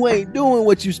you ain't doing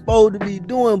what you supposed to be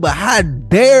doing, but how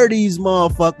dare these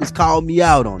motherfuckers call me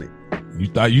out on it?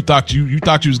 You thought you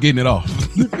was getting it off.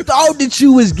 You thought that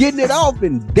you was getting it off,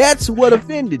 and that's what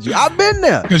offended you. I've been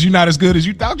there. Because you're not as good as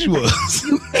you thought you was.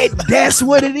 That's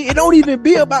what it is. It don't even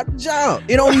be about the job.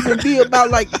 It don't even be about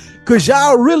because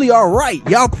y'all really are right.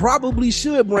 Y'all probably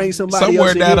should bring somebody somewhere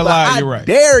else in down here, the line. You're right.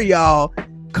 Dare y'all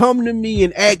come to me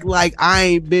and act like I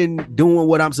ain't been doing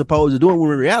what I'm supposed to do,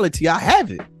 when in reality I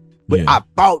haven't. But I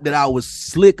thought that I was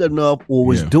slick enough or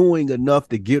was doing enough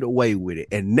to get away with it.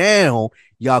 And now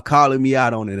y'all calling me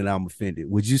out on it and I'm offended.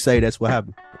 Would you say that's what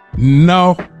happened?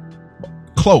 No.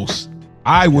 Close.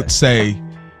 I would say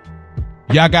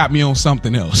y'all got me on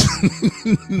something else.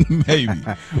 Maybe.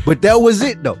 But that was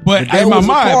it though. But in my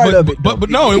mind, but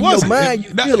no, it wasn't. In your mind, you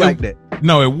feel like that.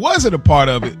 No, it wasn't a part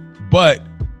of it, but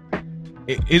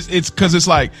it's because it's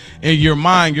like in your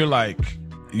mind, you're like,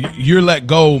 you're let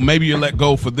go. Maybe you're let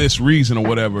go for this reason or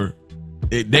whatever.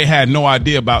 They had no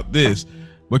idea about this,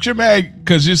 but you're mad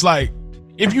because it's like,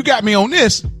 if you got me on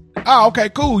this, oh, okay,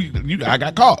 cool. I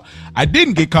got caught. I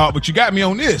didn't get caught, but you got me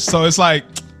on this. So it's like,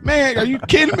 man, are you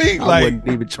kidding me? I wasn't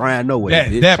even trying no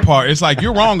way. That part, it's like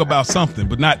you're wrong about something,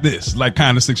 but not this, like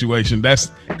kind of situation.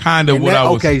 That's kind of what I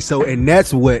was. Okay, so and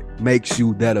that's what makes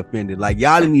you that offended. Like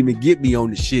y'all didn't even get me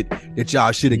on the shit that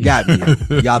y'all should have got me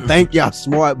on. Y'all think y'all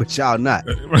smart, but y'all not.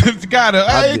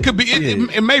 It could be.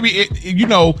 It maybe you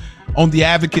know, on the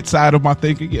advocate side of my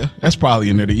thinking, yeah, that's probably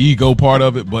in there, the ego part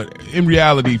of it. But in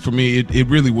reality, for me, it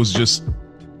really was just.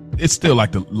 It's still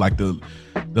like the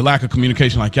lack of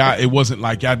communication. Like y'all, it wasn't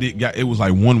like y'all did. It was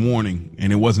like one warning,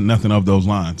 and it wasn't nothing of those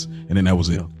lines, and then that was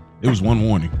it. It was one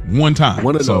warning, one time.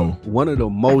 One of the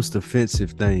most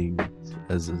offensive things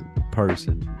as a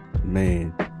person,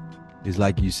 man, is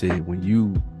like you said, when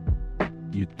you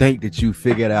think that you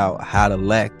figured out how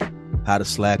to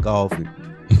slack off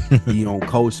and be on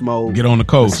coast mode. Get on the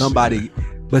coast.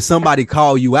 But somebody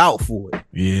call you out for it.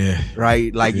 Yeah.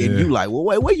 Right? Like, and you like, well,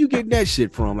 wait, where you getting that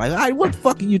shit from? Like, right, what the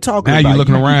fuck are you talking about? Now you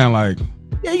looking around like.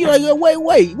 Yeah, you're like,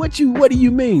 wait, what do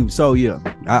you mean? So, yeah,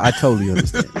 I totally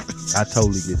understand. I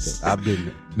totally get that. I've been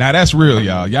there. Now, that's real,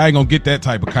 y'all. Y'all ain't gonna get that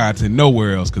type of content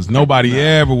nowhere else because nobody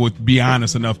ever would be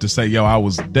honest enough to say, yo, I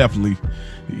was definitely,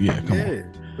 come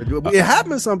on. But it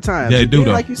happens sometimes. Yeah, it do,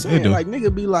 though. Like you said, like,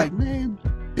 nigga be like, man,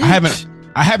 bitch.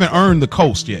 I haven't earned the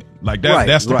coast yet. Like that.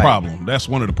 That's the problem. That's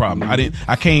one of the problems.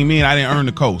 I came in. I didn't earn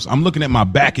the coast. I'm looking at my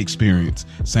back experience,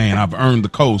 saying I've earned the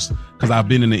coast because I've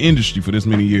been in the industry for this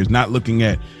many years. Not looking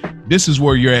at this is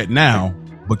where you're at now,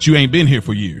 but you ain't been here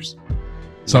for years.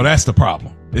 So that's the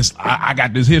problem. I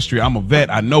got this history. I'm a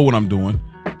vet. I know what I'm doing,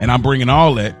 and I'm bringing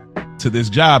all that to this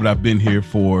job that I've been here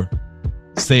for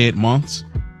said months,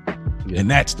 and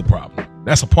that's the problem.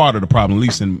 That's a part of the problem, at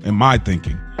least in my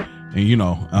thinking. And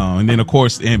and then of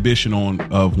course ambition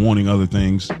of wanting other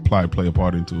things play a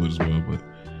part into it as well. But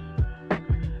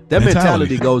that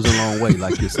mentality goes a long way,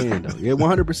 like you're saying though. Yeah,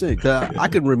 100%. Cause I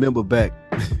can remember back.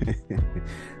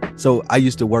 So I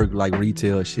used to work like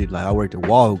retail shit. Like I worked at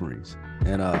Walgreens,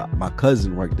 and my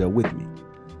cousin worked there with me,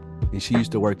 and she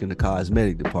used to work in the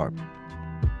cosmetic department.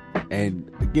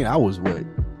 And again, I was maybe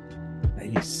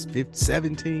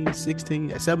 17, 16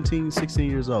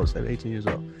 years old, 18 years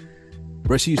old.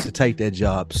 Bro, she used to take that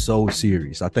job so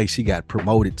serious. I think she got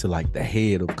promoted to like the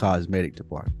head of cosmetic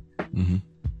department. Mm-hmm.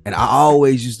 And I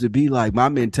always used to be like, my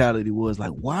mentality was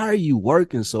like, why are you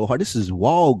working so hard? This is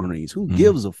Walgreens. Who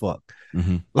gives a fuck?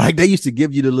 Mm-hmm. Like they used to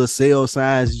give you the little sale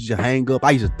signs you hang up.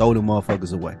 I used to throw them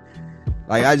motherfuckers away.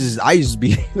 Like I used to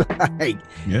be like,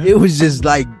 it was just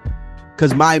like,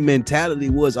 cause my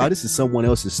mentality was, oh, this is someone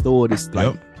else's store. This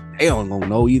like, they don't gonna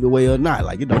know either way or not.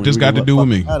 Like it don't. What this got to do with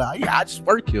me? Yeah, I just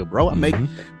work here, bro. I make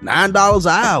 $9 an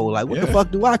hour. Like what the fuck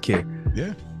do I care?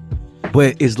 Yeah.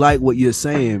 But it's like what you're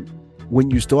saying. When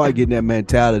you start getting that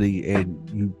mentality and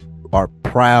you are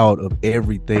proud of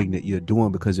everything that you're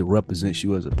doing because it represents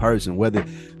you as a person, whether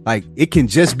like it can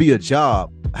just be a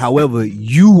job. However,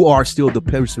 you are still the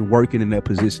person working in that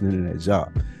position and in that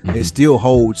job. Mm-hmm. It still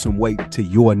holds some weight to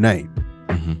your name.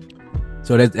 Mm-hmm.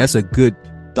 So that's a good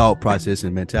thought process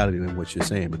and mentality in what you're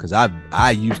saying, because I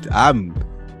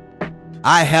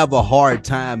have a hard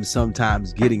time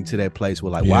sometimes getting to that place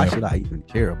where like, why should I even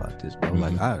care about this, bro? Mm-hmm.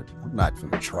 Like I'm not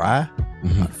gonna try.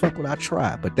 Why the fuck would I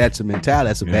try? But that's a mentality.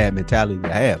 That's a bad mentality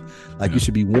to have. Like you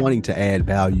should be wanting to add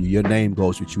value. Your name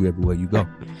goes with you everywhere you go.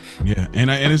 Yeah, and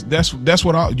that's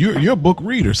what you're a book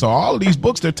reader. So all of these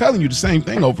books, they're telling you the same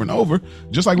thing over and over.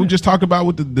 Just like we just talked about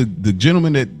with the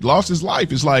gentleman that lost his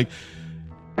life. It's like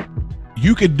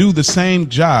you could do the same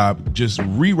job, just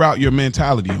reroute your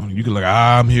mentality on it. You could like,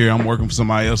 I'm here, I'm working for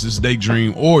somebody else, this is their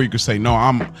dream. Or you could say, no,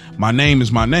 my name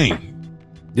is my name.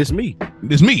 This me.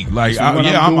 It's me. Like,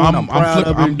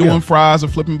 I'm doing fries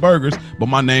and flipping burgers, but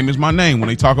my name is my name. When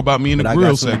they talk about me in the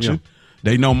grill section,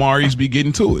 they know Maurice be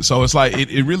getting to it. So it's like,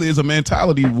 it really is a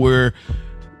mentality where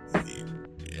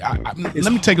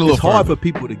let me take it a little further. It's hard for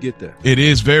people to get there. It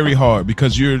is very hard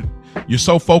because you're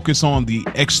so focused on the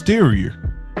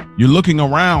exterior. You're looking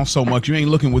around so much, you ain't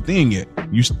looking within yet.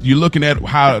 You're looking at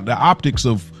how the optics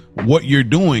of what you're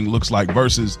doing looks like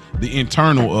versus the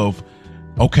internal of,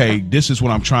 okay, this is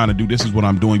what I'm trying to do. This is what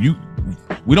I'm doing.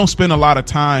 We don't spend a lot of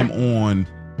time on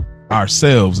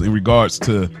ourselves in regards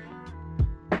to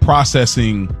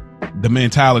processing the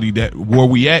mentality that where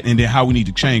we at and then how we need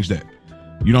to change that.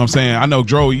 You know what I'm saying? I know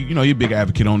Dro, you know, you're a big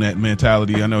advocate on that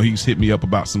mentality. I know he's hit me up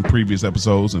about some previous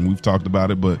episodes and we've talked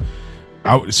about it, but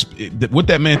with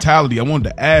that mentality, I wanted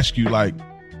to ask you, like,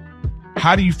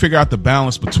 how do you figure out the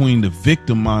balance between the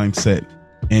victim mindset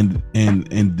and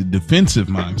the defensive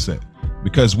mindset?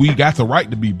 Because we got the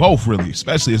right to be both, really,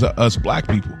 especially as us black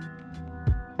people.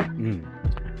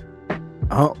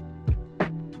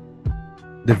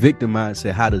 The victim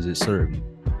mindset, how does it serve you?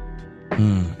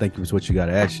 I think it's what you got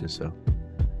to ask yourself.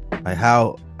 Like,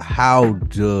 how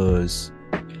does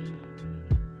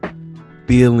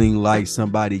feeling like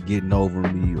somebody getting over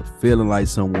me or feeling like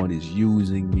someone is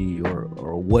using me or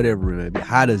whatever,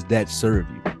 how does that serve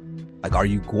you? Like, are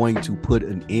you going to put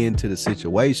an end to the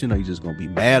situation? Are you just going to be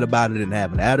mad about it and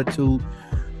have an attitude?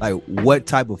 Like, what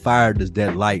type of fire does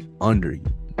that light under you?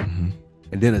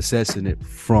 And then assessing it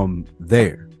from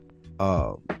there.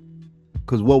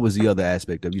 Because what was the other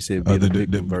aspect of, you said being a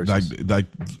victim versus like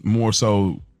more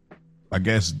so, I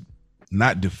guess,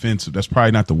 not defensive. That's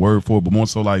probably not the word for it, but more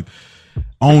so like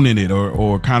owning it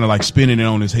or kind of like spinning it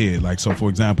on his head. Like, so for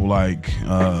example, like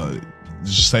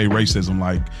just say racism,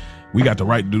 like, we got the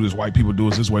right to do this, white people do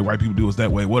us this way, white people do us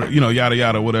that way, what, you know, yada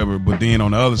yada, whatever. But then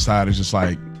on the other side, it's just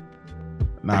like,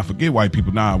 nah, forget white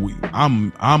people. Nah,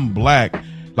 I'm black.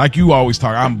 Like you always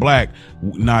talk, I'm black.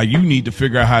 Nah, you need to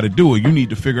figure out how to do it. You need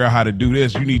to figure out how to do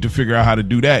this. You need to figure out how to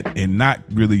do that, and not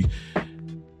really,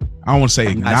 I don't want to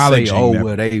say acknowledging.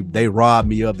 Well, they robbed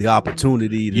me of the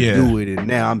opportunity to do it, and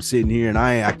now I'm sitting here and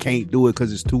I can't do it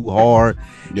because it's too hard.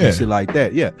 And shit like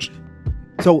that. Yeah.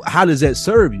 So how does that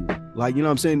serve you? Like, you know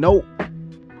what I'm saying? No,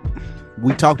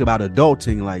 we talked about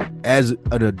adulting. Like, as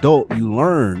an adult,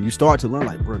 you start to learn,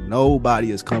 like, bro,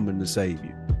 nobody is coming to save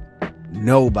you.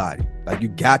 Nobody. Like,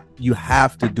 you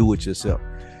have to do it yourself.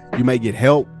 You may get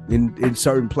help in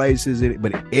certain places,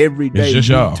 but every day you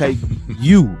take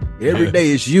you. Every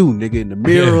day it's you, nigga, in the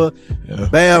mirror, in the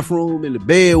bathroom, in the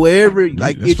bed, wherever.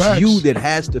 Like, it's facts. You that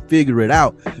has to figure it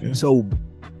out. So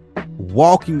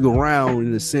walking around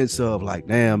in the sense of like,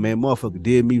 damn, man, motherfucker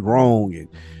did me wrong, and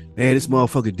man, this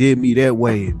motherfucker did me that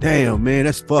way, and damn, man,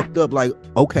 that's fucked up. Like,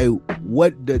 okay,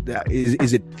 what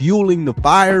is it fueling the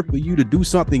fire for you to do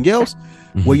something else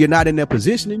where you're not in that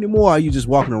position anymore? Or are you just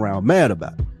walking around mad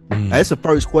about it? That's the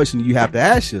first question you have to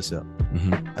ask yourself.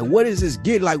 Like, what is this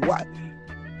get? Like, why?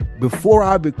 Before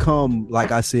I become,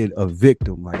 like I said, a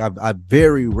victim, like I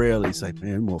very rarely say,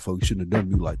 man, motherfucker shouldn't have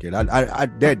done me like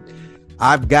that.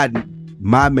 I've gotten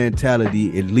my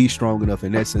mentality at least strong enough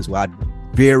in that sense where I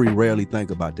very rarely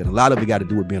think about that. A lot of it got to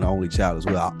do with being an only child as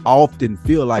well. I often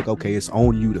feel like, okay, it's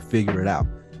on you to figure it out.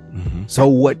 So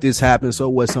what, this happened, so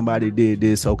what, somebody did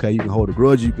this, okay, you can hold a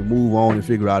grudge, you can move on and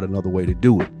figure out another way to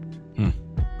do it.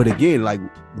 But again, like,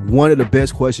 one of the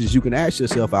best questions you can ask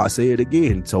yourself, I'll say it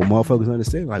again so motherfuckers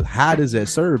understand, like, how does that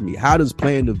serve me? How does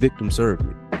playing the victim serve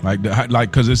me? Like,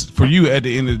 because it's for you at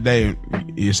the end of the day,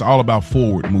 it's all about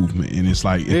forward movement, and it's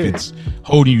like, if it's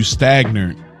holding you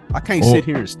stagnant, I can't sit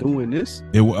here and stew in this.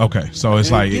 Okay, so it's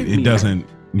like it doesn't.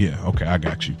 Yeah, okay, I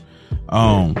got you.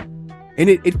 And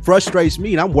it frustrates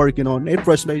me, and I'm working on it. It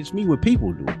frustrates me when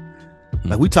people do.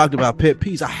 Like, we talked about pet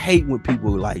peeves. I hate when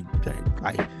people like,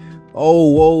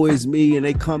 oh, woe is me, and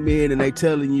they come in and they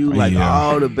telling you like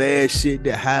all the bad shit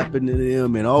that happened to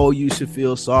them, and oh, you should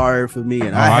feel sorry for me.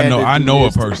 And I know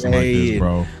a person like this,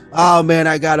 bro. Oh man,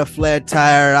 I got a flat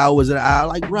tire. I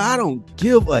like, bro, I don't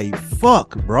give a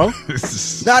fuck, bro.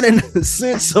 Not in the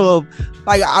sense of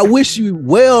like, I wish you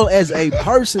well as a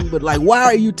person, but like, why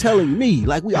are you telling me?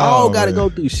 Like, we all got to go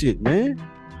through shit, man.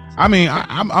 I mean,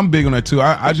 I'm big on that too.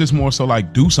 I just more so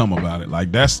like do something about it.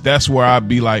 Like, that's where I'd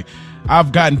be like,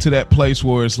 I've gotten to that place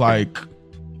where it's like,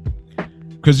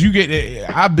 because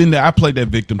I've been there, I played that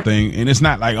victim thing, and it's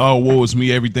not like, oh, woe is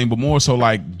me, everything, but more so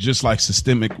like just like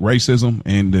systemic racism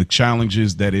and the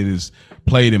challenges that it has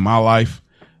played in my life.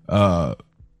 I've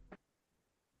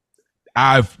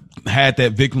had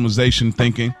that victimization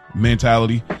thinking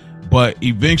mentality, but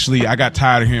eventually I got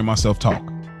tired of hearing myself talk,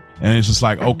 and it's just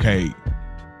like, okay,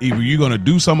 either you're gonna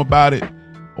do something about it,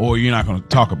 or you're not going to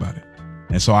talk about it.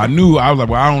 And so I was like,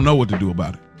 well, I don't know what to do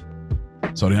about it.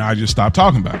 So then I just stopped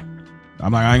talking about it.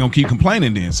 I'm like, I ain't gonna keep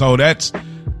complaining then. So that's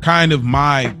kind of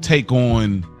my take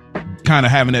on kind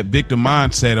of having that victim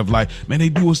mindset of like, man, they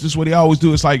do us this way they always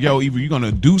do. It's like, yo, either you're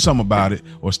gonna do something about it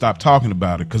or stop talking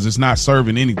about it, because it's not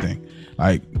serving anything.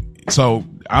 Like, so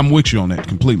I'm with you on that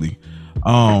completely.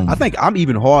 I think I'm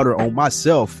even harder on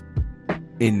myself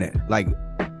in that. Like,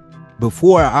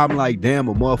 before I'm like, damn,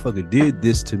 a motherfucker did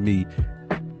this to me,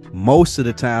 most of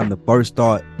the time the first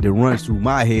thought that runs through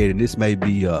my head, and this may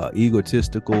be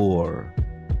egotistical or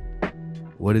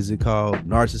what is it called,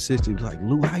 narcissistic, like,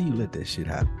 Lou, how you let that shit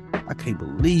happen? I can't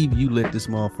believe you let this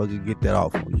motherfucker get that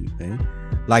off on you, man.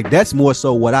 Like, that's more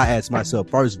so what I ask myself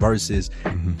first versus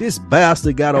this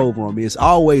bastard got over on me. It's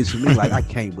always for me like, I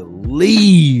can't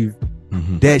believe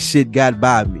that shit got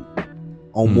by me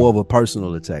on more of a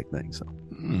personal attack thing. So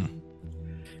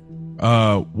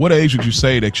what age would you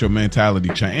say that your mentality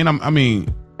changed? And I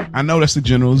mean, I know that's a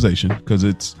generalization because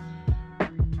it's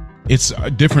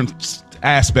different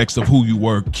aspects of who you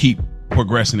were keep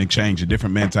progressing and changing,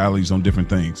 different mentalities on different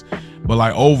things. But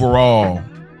like overall,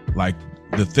 like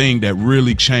the thing that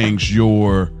really changed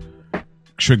your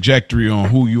trajectory on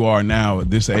who you are now at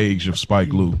this age of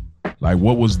Spike Lou, like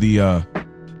what was the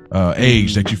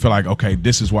age that you feel like, okay,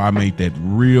 this is why I made that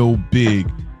real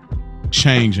big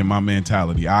change in my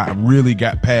mentality. I really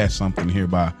got past something here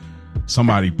by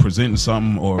somebody presenting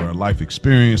something or a life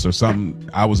experience or something.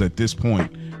 I was at this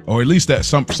point, or at least at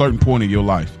some certain point in your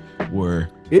life where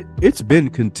it's been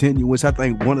continuous. I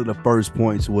think one of the first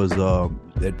points was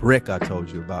that wreck I told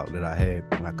you about that I had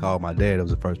when I called my dad. That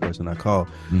was the first person I called.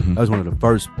 That was one of the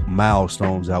first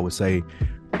milestones, I would say.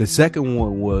 The second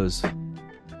one was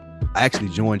I actually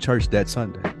joined church that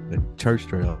Sunday. The church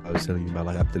trail I was telling you about,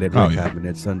 like after that wreck happened,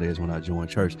 that Sunday is when I joined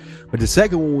church. But the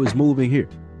second one was moving here.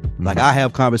 Like, I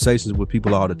have conversations with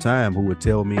people all the time who would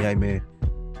tell me, hey man,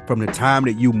 from the time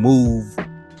that you move,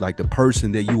 like the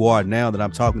person that you are now that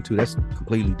I'm talking to, that's a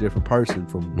completely different person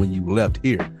from when you left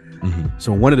here.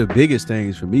 So one of the biggest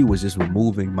things for me was just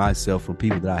removing myself from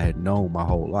people that I had known my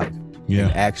whole life.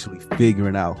 And actually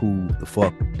figuring out who the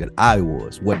fuck that I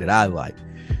was, what did I like,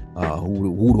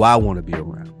 who do I want to be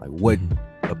around, like what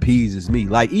appeases me.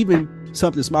 Like even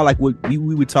something small, like what we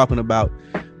were talking about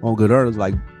on Good Earners,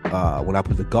 like when I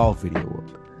put the golf video up.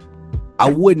 I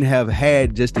wouldn't have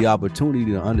had just the opportunity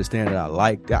to understand that I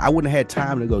liked that. I wouldn't have had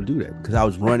time to go do that because I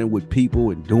was running with people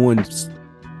and doing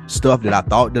stuff that I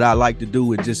thought that I liked to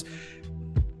do, and just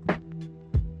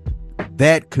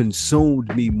that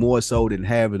consumed me more so than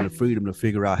having the freedom to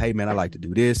figure out, hey man, I like to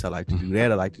do this, I like to do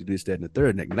that, I like to do this, that, and the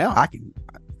third. Now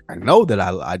I know that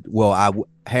I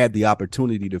had the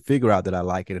opportunity to figure out that I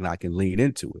like it and I can lean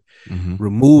into it.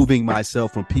 Removing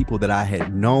myself from people that I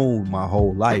had known my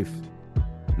whole life,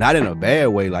 not in a bad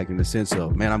way, like in the sense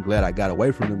of, man, I'm glad I got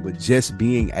away from them, but just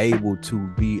being able to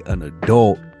be an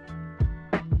adult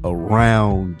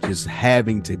around just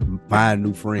having to find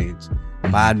new friends,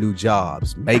 find new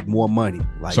jobs, make more money.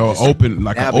 Like, so open,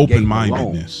 like an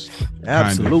open-mindedness.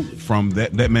 Absolutely. Kind of from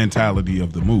that mentality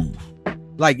of the move.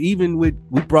 Like even we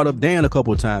brought up Dan a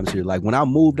couple of times here. Like when I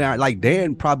moved down, like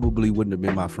Dan probably wouldn't have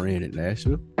been my friend in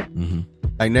Nashville.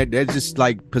 Like that's just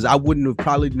like, because I wouldn't have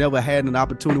probably never had an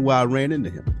opportunity where I ran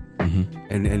into him.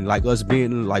 And like us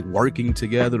being like working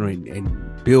together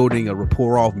and building a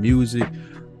rapport off music,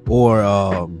 or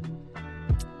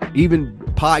even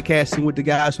podcasting with the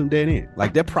guys from Dead End.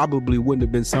 Like that probably wouldn't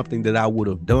have been something that I would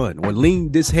have done or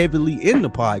leaned this heavily into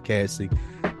podcasting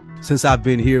since I've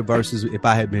been here versus if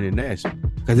I had been in Nashville.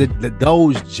 Because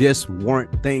those just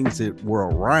weren't things that were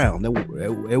around.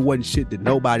 It wasn't shit that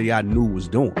nobody I knew was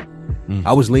doing.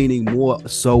 I was leaning more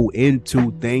so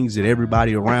into things that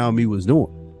everybody around me was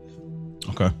doing.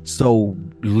 Okay. So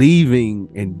leaving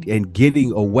and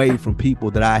getting away from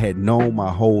people that I had known my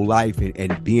whole life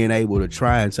and being able to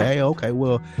try and say, hey, okay,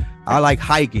 well, I like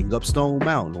hiking up Stone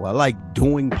Mountain, or I like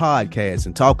doing podcasts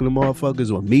and talking to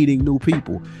motherfuckers or meeting new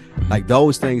people. Like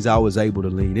those things I was able to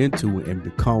lean into and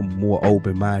become more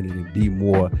open-minded and be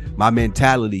more, my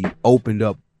mentality opened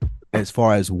up as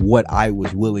far as what I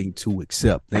was willing to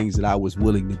accept, things that I was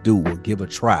willing to do or give a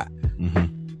try.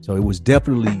 So it was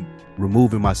definitely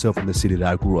removing myself from the city that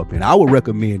I grew up in. I would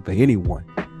recommend for anyone,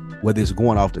 whether it's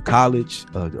going off to college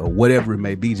or whatever it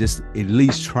may be, just at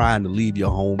least trying to leave your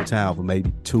hometown for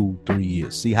maybe 2-3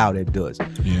 years. See how that does.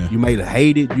 You may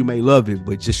hate it, you may love it,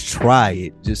 but just try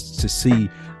it just to see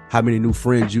how many new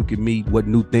friends you can meet, what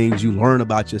new things you learn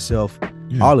about yourself,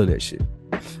 all of that shit.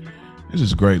 This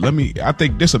is great. I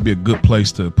think this will be a good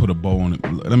place to put a bow on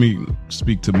it. Let me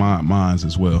speak to my minds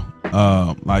as well.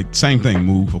 Like same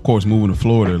thing, of course, moving to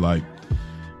Florida, like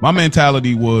my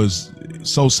mentality was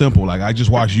so simple. Like, I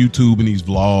just watch YouTube and these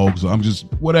vlogs. I'm just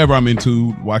whatever I'm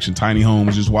into, watching tiny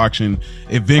homes, just watching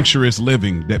adventurous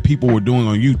living that people were doing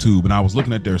on YouTube, and I was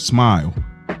looking at their smile,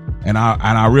 and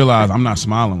I realized I'm not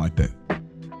smiling like that.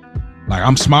 Like,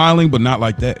 I'm smiling, but not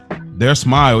like that. Their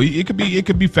smile, it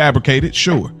could be fabricated,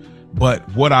 sure, but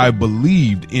what I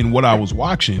believed in what I was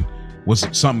watching was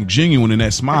something genuine in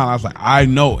that smile. I was like, I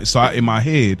know. So in my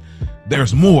head,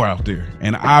 there's more out there,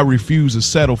 and I refuse to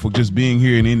settle for just being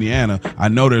here in Indiana. I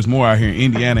know there's more out here.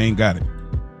 Indiana ain't got it,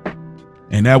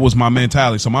 and that was my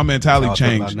mentality. So my mentality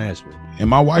changed, and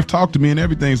my wife talked to me, and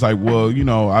everything's like, well, you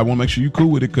know, I want to make sure you cool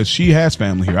with it because she has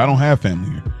family here. I don't have family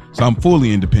here, so I'm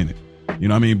fully independent. You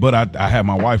know what I mean? But I have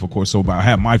my wife, of course, so I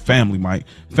have my family,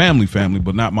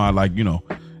 but not my, like, you know,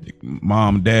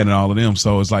 mom, dad, and all of them.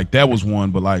 So it's like that was one,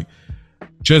 but like,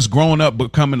 just growing up,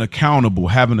 becoming accountable,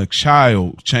 having a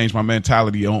child changed my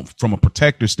mentality from a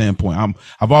protector standpoint.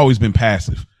 I've always been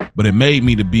passive, but it made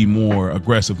me to be more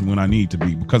aggressive when I need to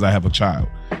be because I have a child.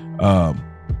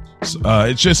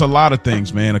 It's just a lot of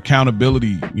things, man.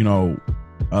 Accountability, you know,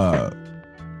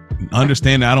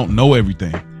 understanding I don't know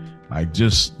everything. Like,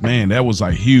 just, man, that was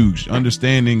like huge.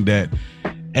 Understanding that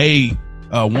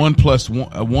one plus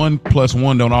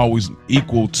one don't always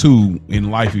equal 2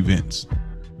 in life events.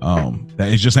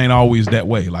 That it just ain't always that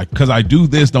way. Like, because I do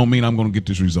this don't mean I'm going to get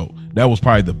this result. That was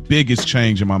probably the biggest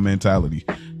change in my mentality.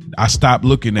 I stopped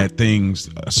looking at things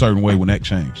a certain way when that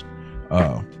changed.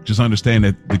 Just understand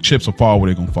that the chips will fall where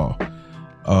they're going to fall.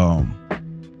 I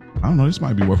don't know. This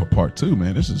might be worth a part 2,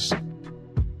 man. This is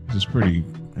pretty.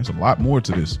 There's a lot more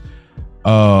to this.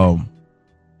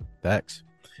 Facts.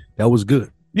 That was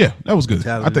good. Yeah, that was good.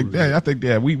 I think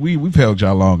we've held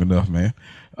y'all long enough, man.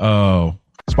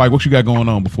 Spike, what you got going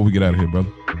on before we get out of here, brother?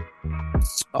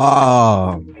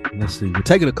 Let's see. We're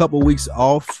taking a couple of weeks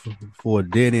off for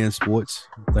Dead End Sports.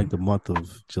 I think the month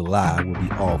of July will be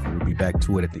off. We'll be back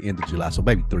to it at the end of July, so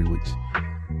maybe 3 weeks.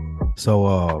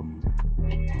 So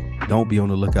don't be on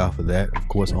the lookout for that. Of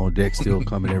course, On Deck still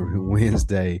coming every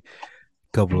Wednesday.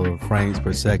 Couple of frames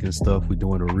per second stuff. We're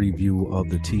doing a review of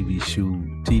the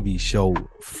TV show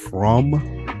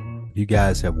From. You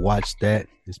guys have watched that.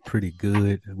 It's pretty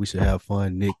good. We should have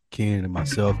fun. Nick, Ken, and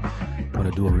myself going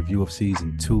to do a review of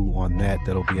season 2 on that.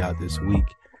 That'll be out this week.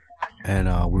 And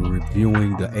we're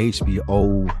reviewing the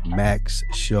HBO Max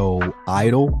show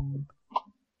Idol.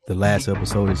 The last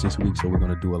episode is this week, so we're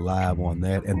going to do a live on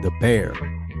that. And The Bear,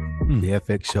 the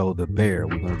FX show The Bear,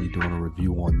 we're going to be doing a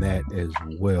review on that as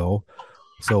well.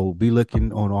 So be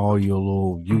looking on all your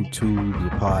little YouTube, your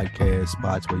podcast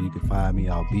spots where you can find me.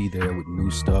 I'll be there with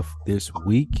new stuff this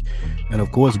week. And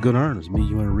of course, Good Earners, me,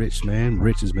 you, and Rich, man.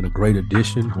 Rich has been a great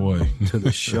addition to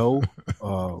the show.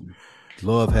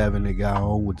 Love having the guy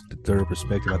on with the third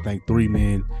perspective. I think 3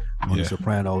 Men on The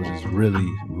Sopranos is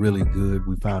really, really good.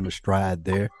 We found a stride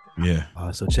there.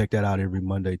 Yeah. So check that out every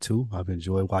Monday too. I've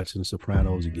enjoyed watching The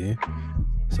Sopranos again.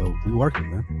 So we working,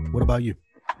 man. What about you?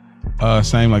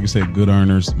 Same, like I said, Good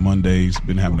Earners Mondays.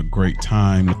 Been having a great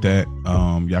time with that.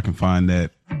 Y'all can find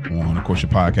that on, of course,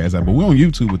 your podcast app, but we're on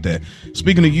YouTube with that.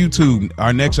 Speaking of YouTube,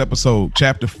 our next episode,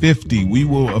 chapter 50, we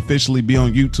will officially be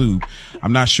on YouTube.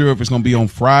 I'm not sure if it's going to be on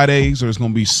Fridays or it's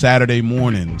going to be Saturday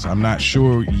mornings. I'm not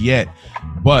sure yet,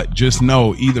 but just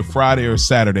know either Friday or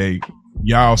Saturday,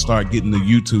 y'all start getting the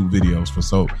YouTube videos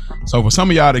so for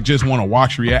some of y'all that just want to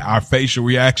watch our facial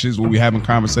reactions when we having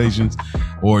conversations,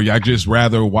 or y'all just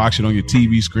rather watch it on your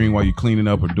TV screen while you're cleaning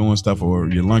up or doing stuff, or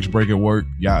your lunch break at work,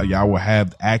 y'all will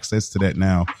have access to that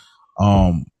now.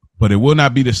 But it will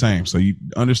not be the same. So you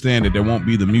understand that there won't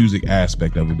be the music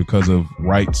aspect of it because of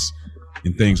rights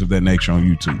and things of that nature on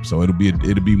YouTube. So it'll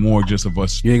be more just of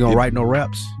us. You ain't gonna write no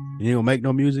raps. You ain't gonna make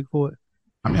no music for it.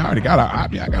 I mean, I already got. I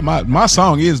got my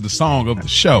song is the song of the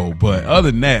show, but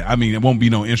other than that, I mean, it won't be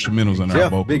no instrumentals on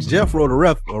our vocals. Big Jeff wrote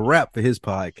a rap for his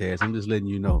podcast. I'm just letting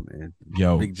you know, man.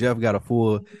 Yo, Big Jeff got a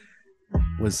full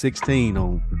 16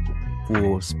 on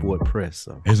Full Sport Press.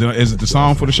 So is it the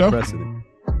song for the show? Precedent.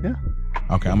 Yeah.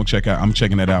 Okay, I'm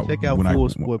checking that out. Check out Full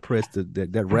Sport Press.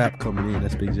 That rap coming in.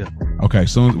 That's Big Jeff. Okay,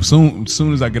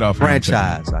 soon as I get off.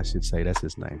 Franchise, I should say. That's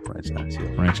his name. Franchise.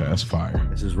 Yeah. Franchise. That's fire.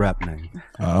 That's his rap name.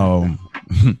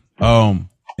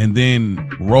 And then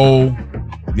Roll,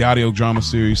 the audio drama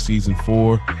series, season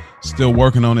 4. Still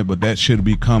working on it, but that should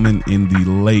be coming in the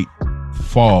late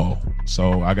fall.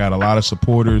 So I got a lot of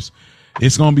supporters.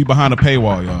 It's gonna be behind a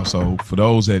paywall, y'all. So for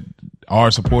those that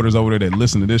are supporters over there that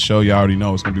listen to this show, y'all already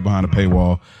know it's gonna be behind a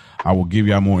paywall. I will give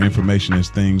y'all more information as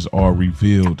things are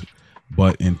revealed.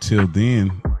 But until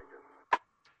then,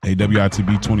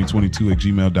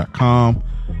 awitb2022@gmail.com.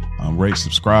 Rate,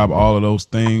 subscribe, all of those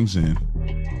things, and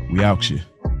we out here.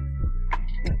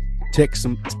 Text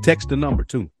the number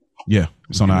too. Yeah,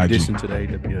 it's on in IG. addition to the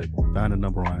AWA, find the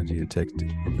number on IG and text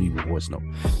it. Leave a voice note.